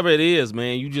it. Whatever it is,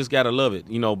 man, you just gotta love it.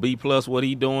 B plus what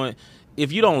he doing.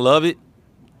 If you don't love it,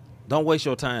 don't waste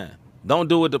your time. Don't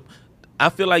do it. I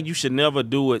feel like you should never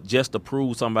do it just to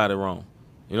prove somebody wrong.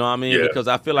 You know what I mean? Yeah. Because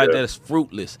I feel like that's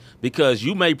fruitless. Because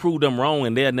you may prove them wrong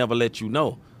and they'll never let you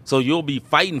know. So you'll be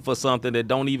fighting for something that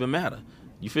don't even matter.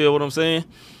 You feel what I'm saying?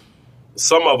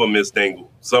 Some of them, Miss Dingle.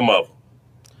 Some of them.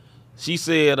 She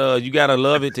said, you got to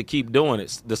love it to keep doing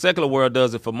it. The secular world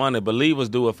does it for money. Believers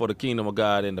do it for the kingdom of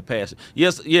God and the passion.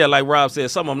 Yes, yeah, like Rob said,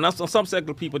 some of them, some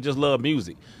secular people just love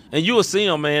music. And you will see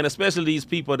them, man, especially these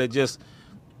people that just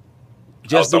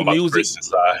do music.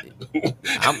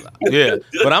 Yeah,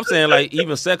 but I'm saying, like,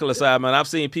 even secular side, man, I've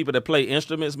seen people that play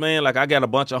instruments, man. Like, I got a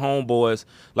bunch of homeboys.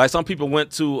 Like, some people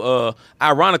went to,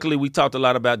 ironically, we talked a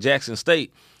lot about Jackson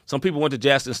State. Some people went to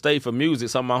Jackson State for music.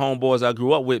 Some of my homeboys I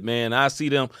grew up with, man, I see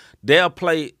them, they'll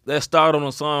start on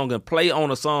a song and play on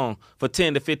a song for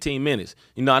 10 to 15 minutes.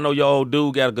 I know your old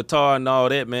dude got a guitar and all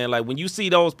that, man. Like, when you see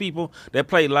those people that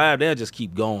play live, they'll just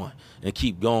keep going and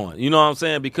keep going. You know what I'm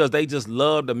saying? Because they just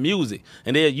love the music.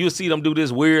 And then you see them do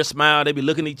this weird smile. They be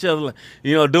looking at each other, like,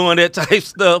 doing that type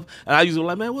stuff. And I usually be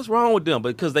like, man, what's wrong with them?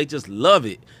 Because they just love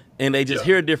it. And they just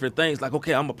hear different things like,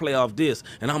 okay, I'm going to play off this,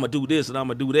 and I'm going to do this, and I'm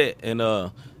going to do that.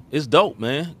 And it's dope,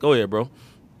 man. Go ahead, bro.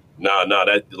 No,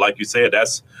 that, like you said,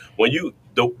 that's when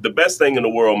the best thing in the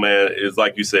world, man, is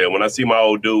like you said, when I see my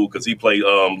old dude, because he played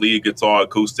lead guitar,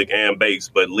 acoustic, and bass,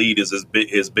 but lead is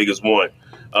his biggest one.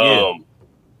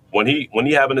 When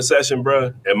he having a session,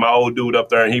 bro, and my old dude up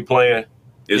there and he playing,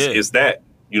 it's that.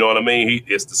 You know what I mean?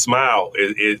 It's the smile.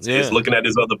 It's looking at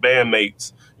his other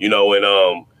bandmates,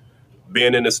 and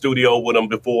being in the studio with them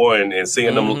before and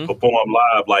seeing them perform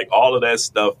live, like all of that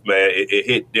stuff, man, it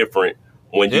hit different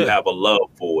when you have a love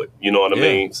for it. You know what I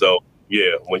mean? So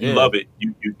yeah, when you love it,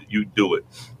 you do it.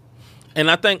 And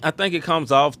I think it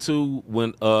comes off to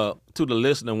when to the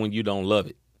listener when you don't love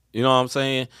it. You know what I'm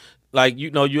saying? Like,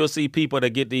 you'll see people that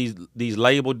get these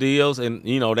label deals and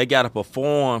they gotta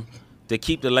perform to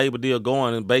keep the label deal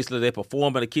going, and basically they're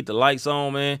performing to keep the lights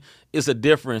on, man. It's a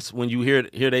difference when you hear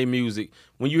their music,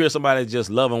 when you hear somebody just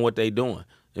loving what they doing.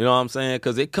 You know what I'm saying?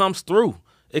 Because it comes through.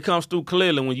 It comes through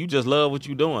clearly when you just love what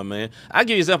you're doing, man. I give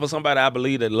you an example of somebody I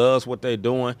believe that loves what they're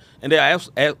doing, and they're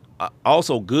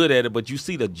also good at it, but you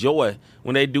see the joy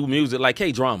when they do music, like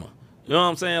K-Drama. You know what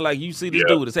I'm saying? Like, you see this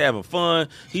dude is having fun.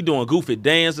 He doing goofy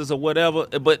dances or whatever,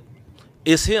 but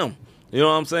it's him. You know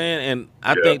what I'm saying? And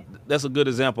I think that's a good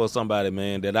example of somebody,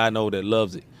 man, that I know that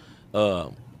loves it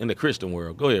in the Christian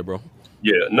world. Go ahead, bro.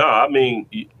 Yeah, no, I mean,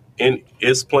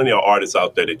 it's plenty of artists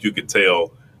out there that you could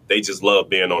tell they just love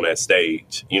being on that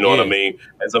stage. You know what I mean?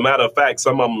 As a matter of fact,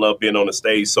 some of them love being on the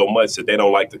stage so much that they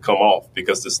don't like to come off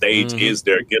because the stage is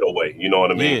their getaway. You know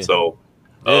what I mean? Yeah. So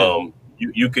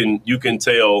you can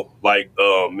tell, like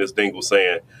Ms. Dingle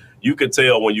saying, you can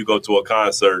tell when you go to a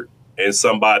concert and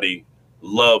somebody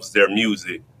loves their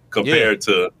music compared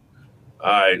to,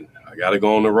 all right, I got to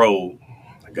go on the road.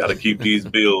 I got to keep these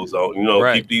bills on,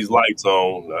 keep these lights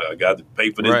on. I got to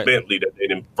pay for this Bentley that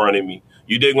they in front of me.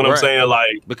 You dig what I'm saying?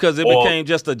 Like, because it became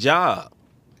just a job.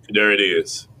 There it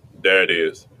is.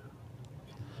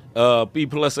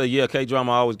 People say,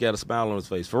 K-Drama always got a smile on his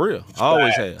face. For real.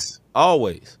 Always has.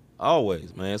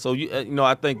 Always, man. So,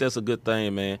 I think that's a good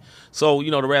thing, man. So,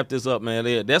 to wrap this up,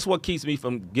 man, that's what keeps me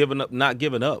from not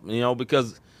giving up,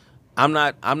 because I'm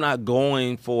not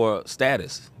going for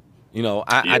status.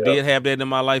 I did have that in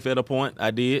my life at a point.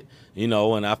 I did, and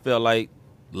I felt like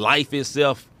life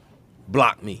itself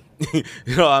blocked me.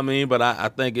 You know what I mean? But I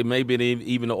think it may be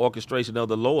even the orchestration of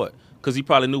the Lord, because he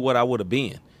probably knew what I would have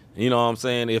been. You know what I'm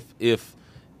saying?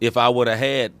 If I would have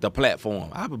had the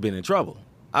platform, I would have been in trouble.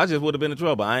 I just would have been in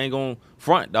trouble. I ain't going to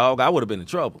front, dog. I would have been in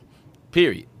trouble,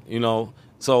 period.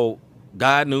 So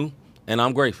God knew, and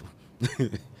I'm grateful.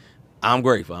 I'm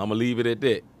grateful. I'm going to leave it at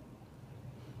that.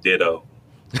 Ditto.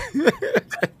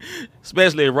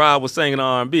 Especially if Rob was singing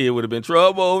R&B, it would have been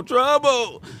trouble.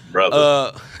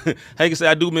 Brother. Hagen said,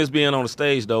 I do miss being on the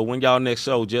stage, though. When y'all next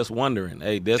show, just wondering.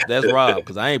 Hey, that's Rob,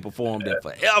 because I ain't performed that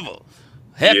forever.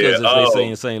 Heckers, as they say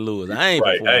in St. Louis. I ain't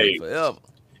performed that forever.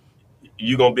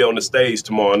 You gonna be on the stage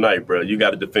tomorrow night, bro. You got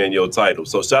to defend your title.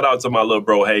 So shout out to my little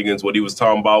bro Hagans, what he was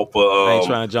talking about for. I ain't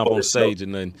trying to jump on stage or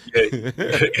nothing.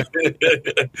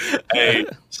 Hey,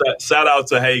 shout out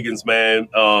to Hagans, man.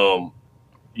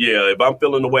 If I'm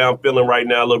feeling the way I'm feeling right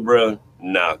now, little bro,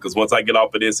 Nah, because once I get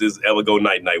off of this, it's ever go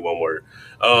night night, one word.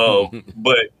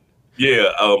 But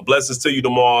yeah, blessings to you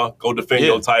tomorrow. Go defend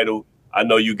your title. I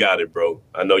know you got it, bro.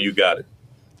 I know you got it.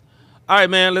 All right,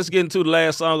 man. Let's get into the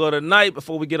last song of the night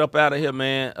before we get up out of here,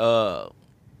 man.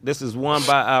 This is one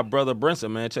by our brother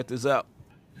Brinson, man. Check this out.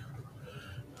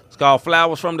 It's called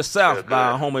Flowers from the South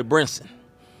by our homie Brinson.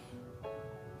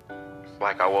 It's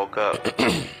like I woke up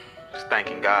just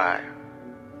thanking God.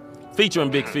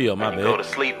 Featuring Big Phil, my bad. You go to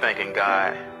sleep thanking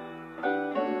God.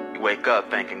 You wake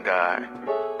up thanking God.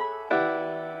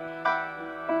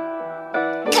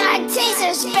 God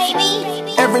Jesus,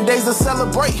 baby. Every day's a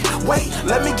celebrate. Wait,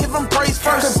 let me give him praise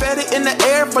first. Confetti in the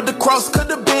air, but the cross could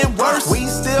have been worse. We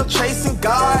still chasing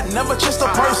God, never just a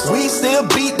purse. We still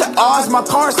beat the odds, my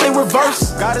cards stay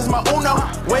reverse. God is my uno,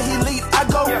 where he lead, I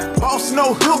go. Boss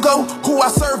no Hugo, who I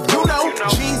serve, you know.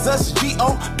 Jesus,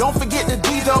 G-O, don't forget the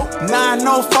D-Do.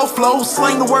 904 flow,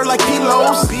 slang the word like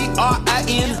kilos.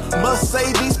 B-R-I-N, must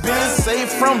save these bins,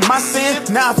 saved from my sin.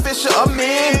 Now I fish a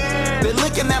man. They're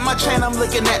looking at my chain, I'm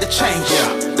looking at the change.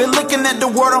 They're looking at the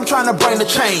word, I'm trying to bring the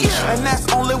change. And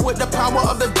that's only with the power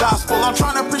of the gospel. I'm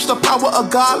trying to preach the power of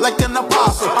God like an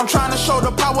apostle. I'm trying to show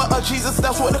the power of Jesus,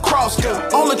 that's what the cross do.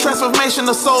 Only transformation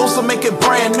of souls to make it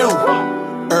brand new.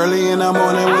 Early in the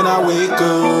morning when I wake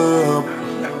up,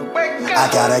 I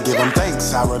gotta give him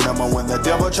thanks. I remember when the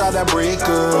devil tried to break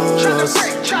us.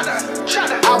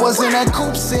 I was in that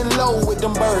coop sitting low with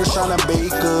them birds trying to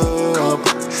bake up.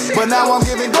 But now I'm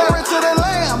giving glory to the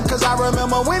Lamb, cause I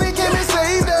remember when he came and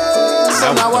saved us.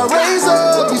 So now I raise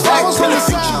up these flowers from the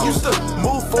future. Used to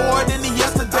move forward in the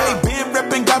yesterday. Been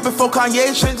repping God before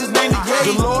Kanye changed his name to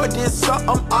Ye. The Lord did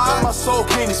something odd, my soul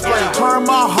can't explain. Turn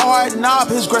my heart knob,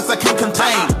 his grace I can't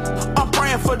contain. I'm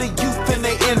praying for the youth and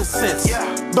their innocence,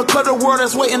 because the world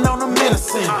is waiting on them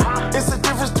innocent. It's the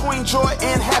difference between joy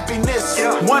and happiness.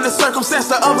 One is circumstance,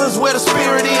 the other is where the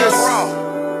spirit is.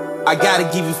 I gotta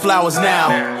give you flowers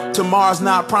now. Tomorrow's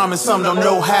not promised, some don't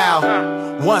know how.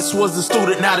 Once was a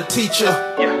student, not a teacher.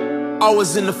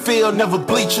 Always in the field, never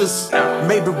bleachers.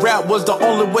 Maybe rap was the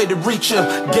only way to reach you.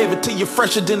 Gave it to you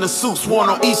fresher than the suits worn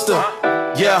on Easter.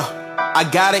 Yeah, I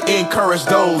gotta encourage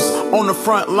those on the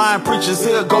front line. Preachers,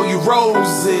 here go you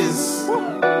roses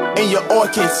and your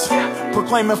orchids,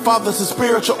 proclaiming fathers to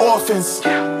spiritual orphans,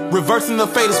 reversing the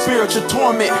fate of spiritual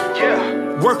torment.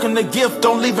 Working the gift,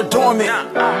 don't leave it dormant.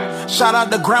 Shout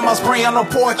out to grandmas praying on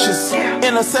porches.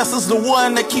 Intercessors, the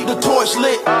one that keep the torch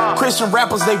lit. Christian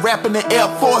rappers, they rapping in Air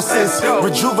Forces.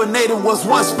 Rejuvenated was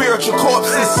one spiritual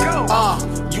corpses.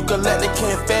 You can let the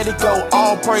confetti go.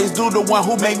 All praise due the one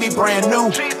who made me brand new.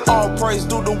 All praise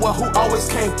due the one who always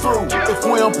came through. If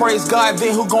we don't praise God,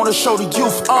 then who gonna show the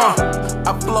youth?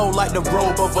 I flow like the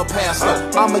robe of a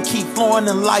pastor. I'ma keep flowing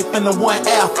in life and the one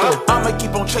after. I'ma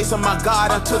keep on chasing my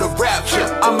God until the rapture.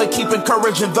 I'ma keep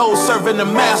encouraging those serving the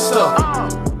master.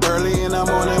 Early in the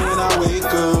morning when I wake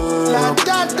up,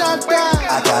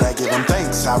 I gotta give him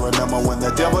thanks. I remember when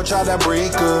the devil tried to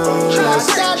break us.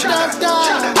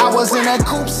 I was in that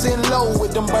coop sitting low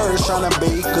with them birds trying to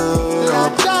bake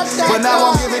up. But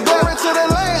now I'm giving glory to the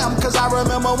Lamb, cause I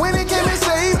remember when he came and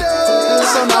saved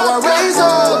us. So now I raise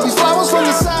up these flowers from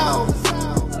the south.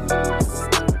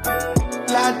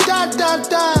 La da da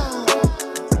da.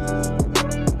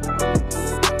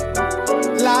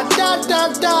 La da da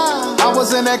da. I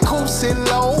was in that coop sitting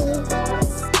low.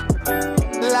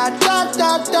 La da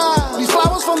da da. These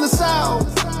flowers from the south.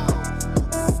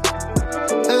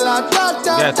 La da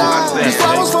da da. These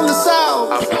flowers from the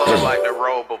south. I flow like the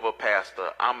robe of a pastor.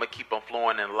 I'ma keep on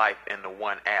flowing in life in the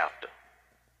one after.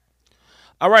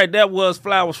 All right, that was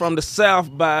Flowers from the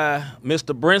South by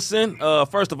Mr. Brinson.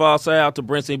 First of all, shout out to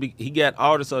Brinson. He got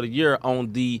Artist of the Year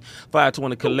on the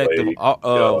 520 Collective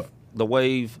the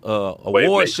Wave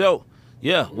Award show.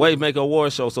 Yeah, Wave Maker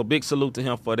Award show. So big salute to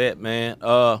him for that, man.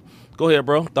 Go ahead,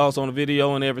 bro. Thoughts on the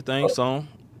video and everything, song?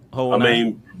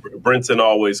 Mean, Brinson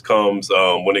always comes,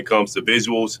 when it comes to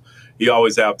visuals, he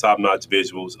always have top-notch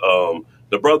visuals.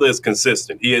 The brother is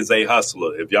consistent. He is a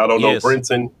hustler. If y'all don't know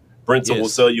Brinson will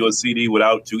sell you a CD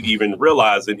without you even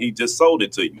realizing he just sold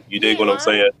it to you. You dig what I'm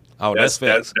saying? Oh, that's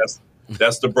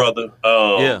the brother.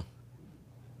 Yeah.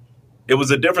 It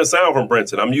was a different sound from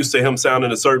Brinson. I'm used to him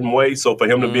sounding a certain way, so for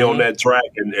him to be on that track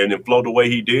and flow the way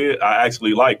he did, I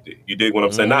actually liked it. You dig what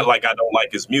I'm saying? Not like I don't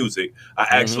like his music. I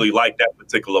actually like that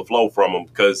particular flow from him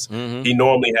because he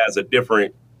normally has a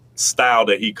different style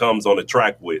that he comes on the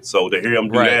track with. So to hear him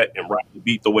do that and rock the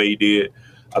beat the way he did,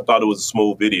 I thought it was a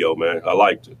smooth video, man. I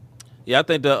liked it. Yeah, I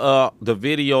think the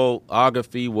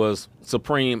videography was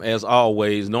supreme as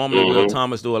always. Normally, Will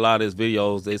Thomas do a lot of his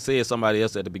videos. They said somebody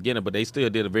else at the beginning, but they still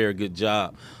did a very good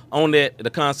job on that. The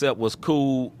concept was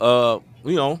cool.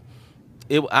 You know,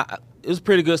 it was a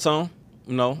pretty good song.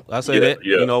 You know, I say that.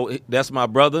 Yeah. You know, that's my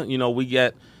brother. You know, we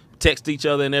got text each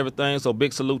other and everything. So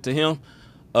big salute to him.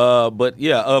 But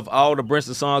yeah, of all the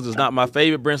Brinson songs, it's not my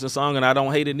favorite Brinson song, and I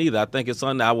don't hate it neither. I think it's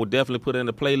something I will definitely put in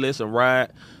the playlist and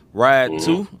ride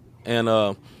to. And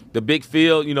the big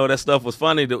feel, you know, that stuff was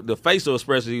funny. The facial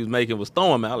expression he was making was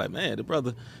throwing me. I was like, man, the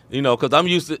brother, you know, because I'm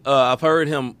used to, I've heard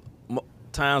him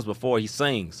times before he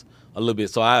sings a little bit,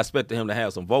 so I expected him to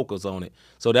have some vocals on it.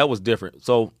 So that was different.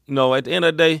 So, you know, at the end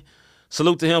of the day,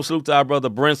 salute to him, salute to our brother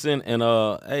Brinson, and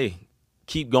hey,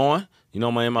 keep going. You know,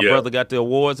 man, my brother got the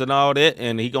awards and all that,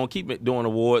 and he going to keep doing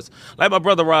awards. Like my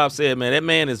brother Rob said, man, that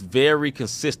man is very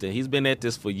consistent. He's been at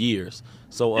this for years.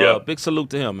 So big salute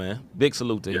to him, man. Big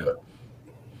salute to him.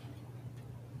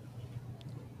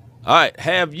 All right,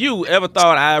 have you ever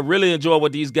thought, I really enjoy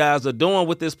what these guys are doing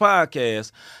with this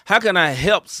podcast? How can I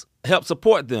help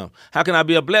support them? How can I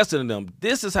be a blessing to them?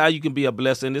 This is how you can be a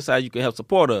blessing. This is how you can help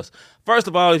support us. First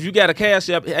of all, if you got a Cash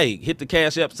App, hey, hit the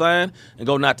Cash App sign and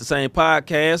go Not the Same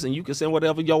Podcast, and you can send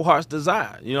whatever your heart's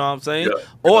desire. You know what I'm saying? Yeah.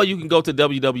 Or you can go to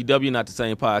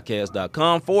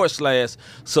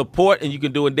www.notthesamepodcast.com/support, and you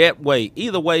can do it that way.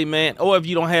 Either way, man. Or if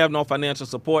you don't have no financial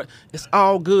support, it's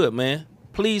all good, man.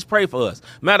 Please pray for us.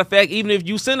 Matter of fact, even if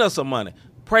you send us some money,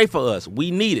 pray for us.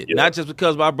 We need it. Not just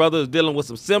because my brother is dealing with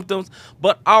some symptoms,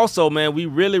 but also, man, we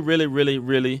really, really, really,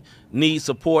 really need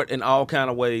support in all kind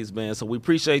of ways, man. So we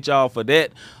appreciate y'all for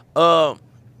that.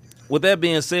 With that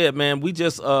being said, man, we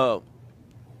just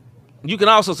you can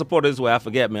also support us this way. I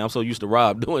forget, man. I'm so used to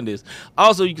Rob doing this.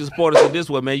 Also, you can support us in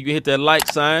this way, man. You can hit that like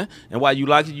sign, and while you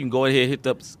like it, you can go ahead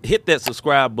and hit that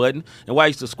subscribe button. And while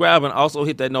you're subscribing, also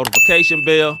hit that notification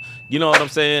bell. You know what I'm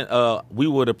saying? We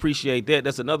would appreciate that.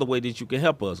 That's another way that you can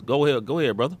help us. Go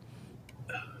ahead, brother.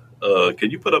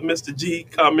 Can you put up Mr. G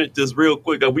comment just real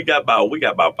quick? We got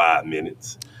about 5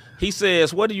 minutes. He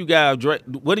says, what do you guys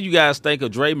think of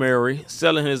Dre Murray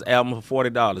selling his album for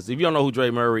 $40? If you don't know who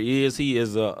Dre Murray is, he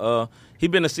is he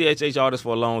been a CHH artist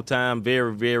for a long time.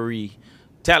 Very, very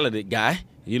talented guy.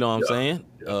 You know what I'm saying?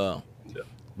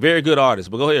 Very good artist.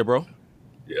 But go ahead, bro.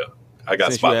 Yeah, I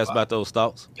got Since Spotify. You asked about those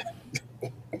thoughts.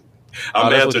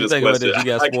 I'm answering this question. You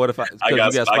got Spotify. I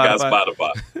got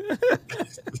Spotify.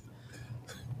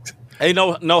 Hey,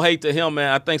 no hate to him,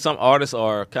 man. I think some artists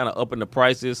are kind of upping the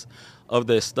prices of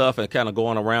their stuff and kind of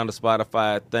going around the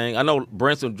Spotify thing. I know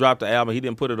Brinson dropped the album. He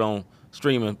didn't put it on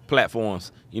streaming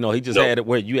platforms. You know, he just had it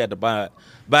where you had to buy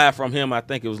it from him. I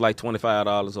think it was like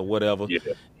 $25 or whatever. Yeah.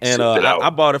 And I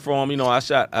bought it from him. You know, I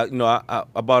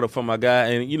bought it from my guy.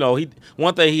 And, you know,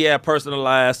 one thing, he had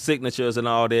personalized signatures and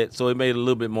all that, so it made it a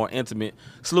little bit more intimate.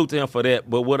 Salute to him for that.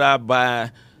 But would I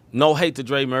buy, no hate to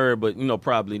Dre Murray, but, you know,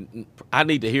 probably I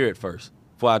need to hear it first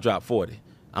before I drop 40.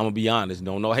 I'm going to be honest. You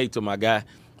know, no hate to my guy.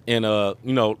 And,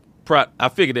 you know, I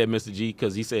figured that, Mr. G,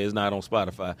 because he said it's not on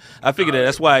Spotify. I figured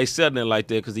that's why he's selling it like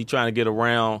that, because he's trying to get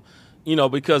around, you know,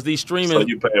 because these streaming. So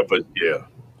you paying for, Yeah, okay.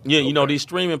 You know, these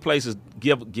streaming places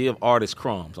give artists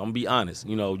crumbs. I'm going to be honest.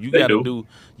 You know, you got to do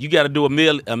a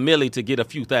milli to get a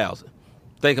few thousand.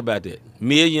 Think about that.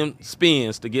 Million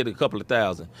spins to get a couple of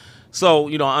thousand. So,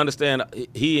 you know, I understand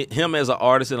him as an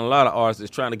artist, and a lot of artists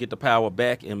is trying to get the power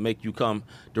back and make you come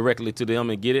directly to them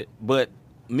and get it. But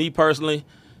me personally,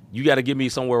 you got to give me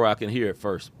somewhere where I can hear it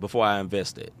first before I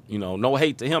invest it. You know, no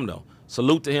hate to him, though.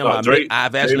 Salute to him.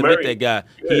 I've actually met that guy.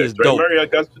 Yeah, he is dope. Murray, I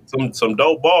got some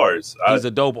dope bars. He's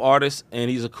a dope artist, and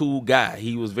he's a cool guy.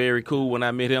 He was very cool when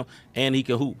I met him, and he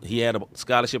can hoop. He had a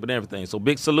scholarship and everything. So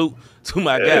big salute to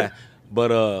my guy. But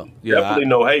definitely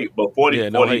no hate. But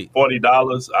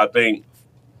 $40, I think.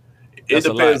 It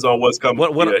depends on what's coming.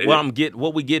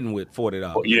 What we getting with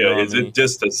 $40? Yeah, is it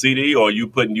just a CD, or you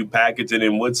packaging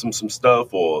in with some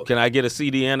stuff, or can I get a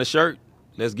CD and a shirt?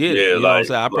 Let's get it. You know what I'm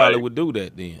saying? I probably would do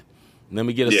that then. Let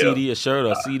me get a CD, a shirt,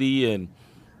 a CD, and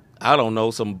I don't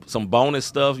know, some bonus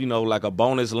stuff. You know, like a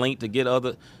bonus link to get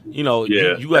other. You know,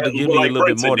 you got to give me a little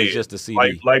bit more than just a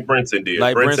CD. Like Brinson did.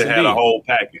 Brinson had a whole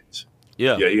package.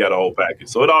 Yeah, he got a whole package.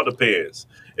 So it all depends.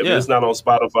 If it's not on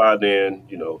Spotify, then,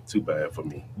 you know, too bad for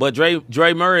me. But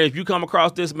Dre Murray, if you come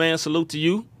across this, man, salute to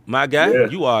you, my guy. Yeah.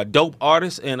 You are a dope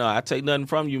artist, and I take nothing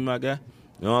from you, my guy.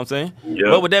 You know what I'm saying?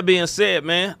 Yeah. But with that being said,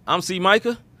 man, I'm C.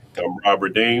 Micah. I'm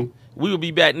Robert Dean. We will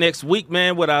be back next week,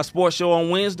 man, with our sports show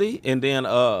on Wednesday, and then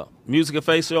Music and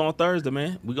Face show on Thursday,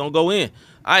 man. We're going to go in.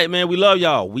 All right, man, we love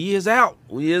y'all. We is out.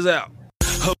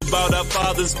 About our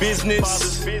Father's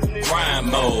business. Grind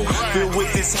mode. Filled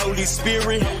with this Holy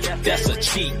Spirit. That's a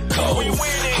cheat code.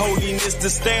 Holiness the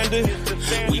standard.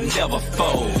 We never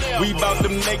fold. We about to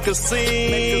make a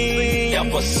scene.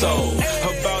 Episode.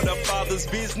 About our Father's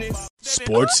business.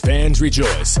 Sports fans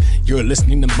rejoice. You're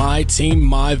listening to My Team,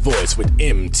 My Voice with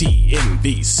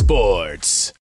MTMV Sports.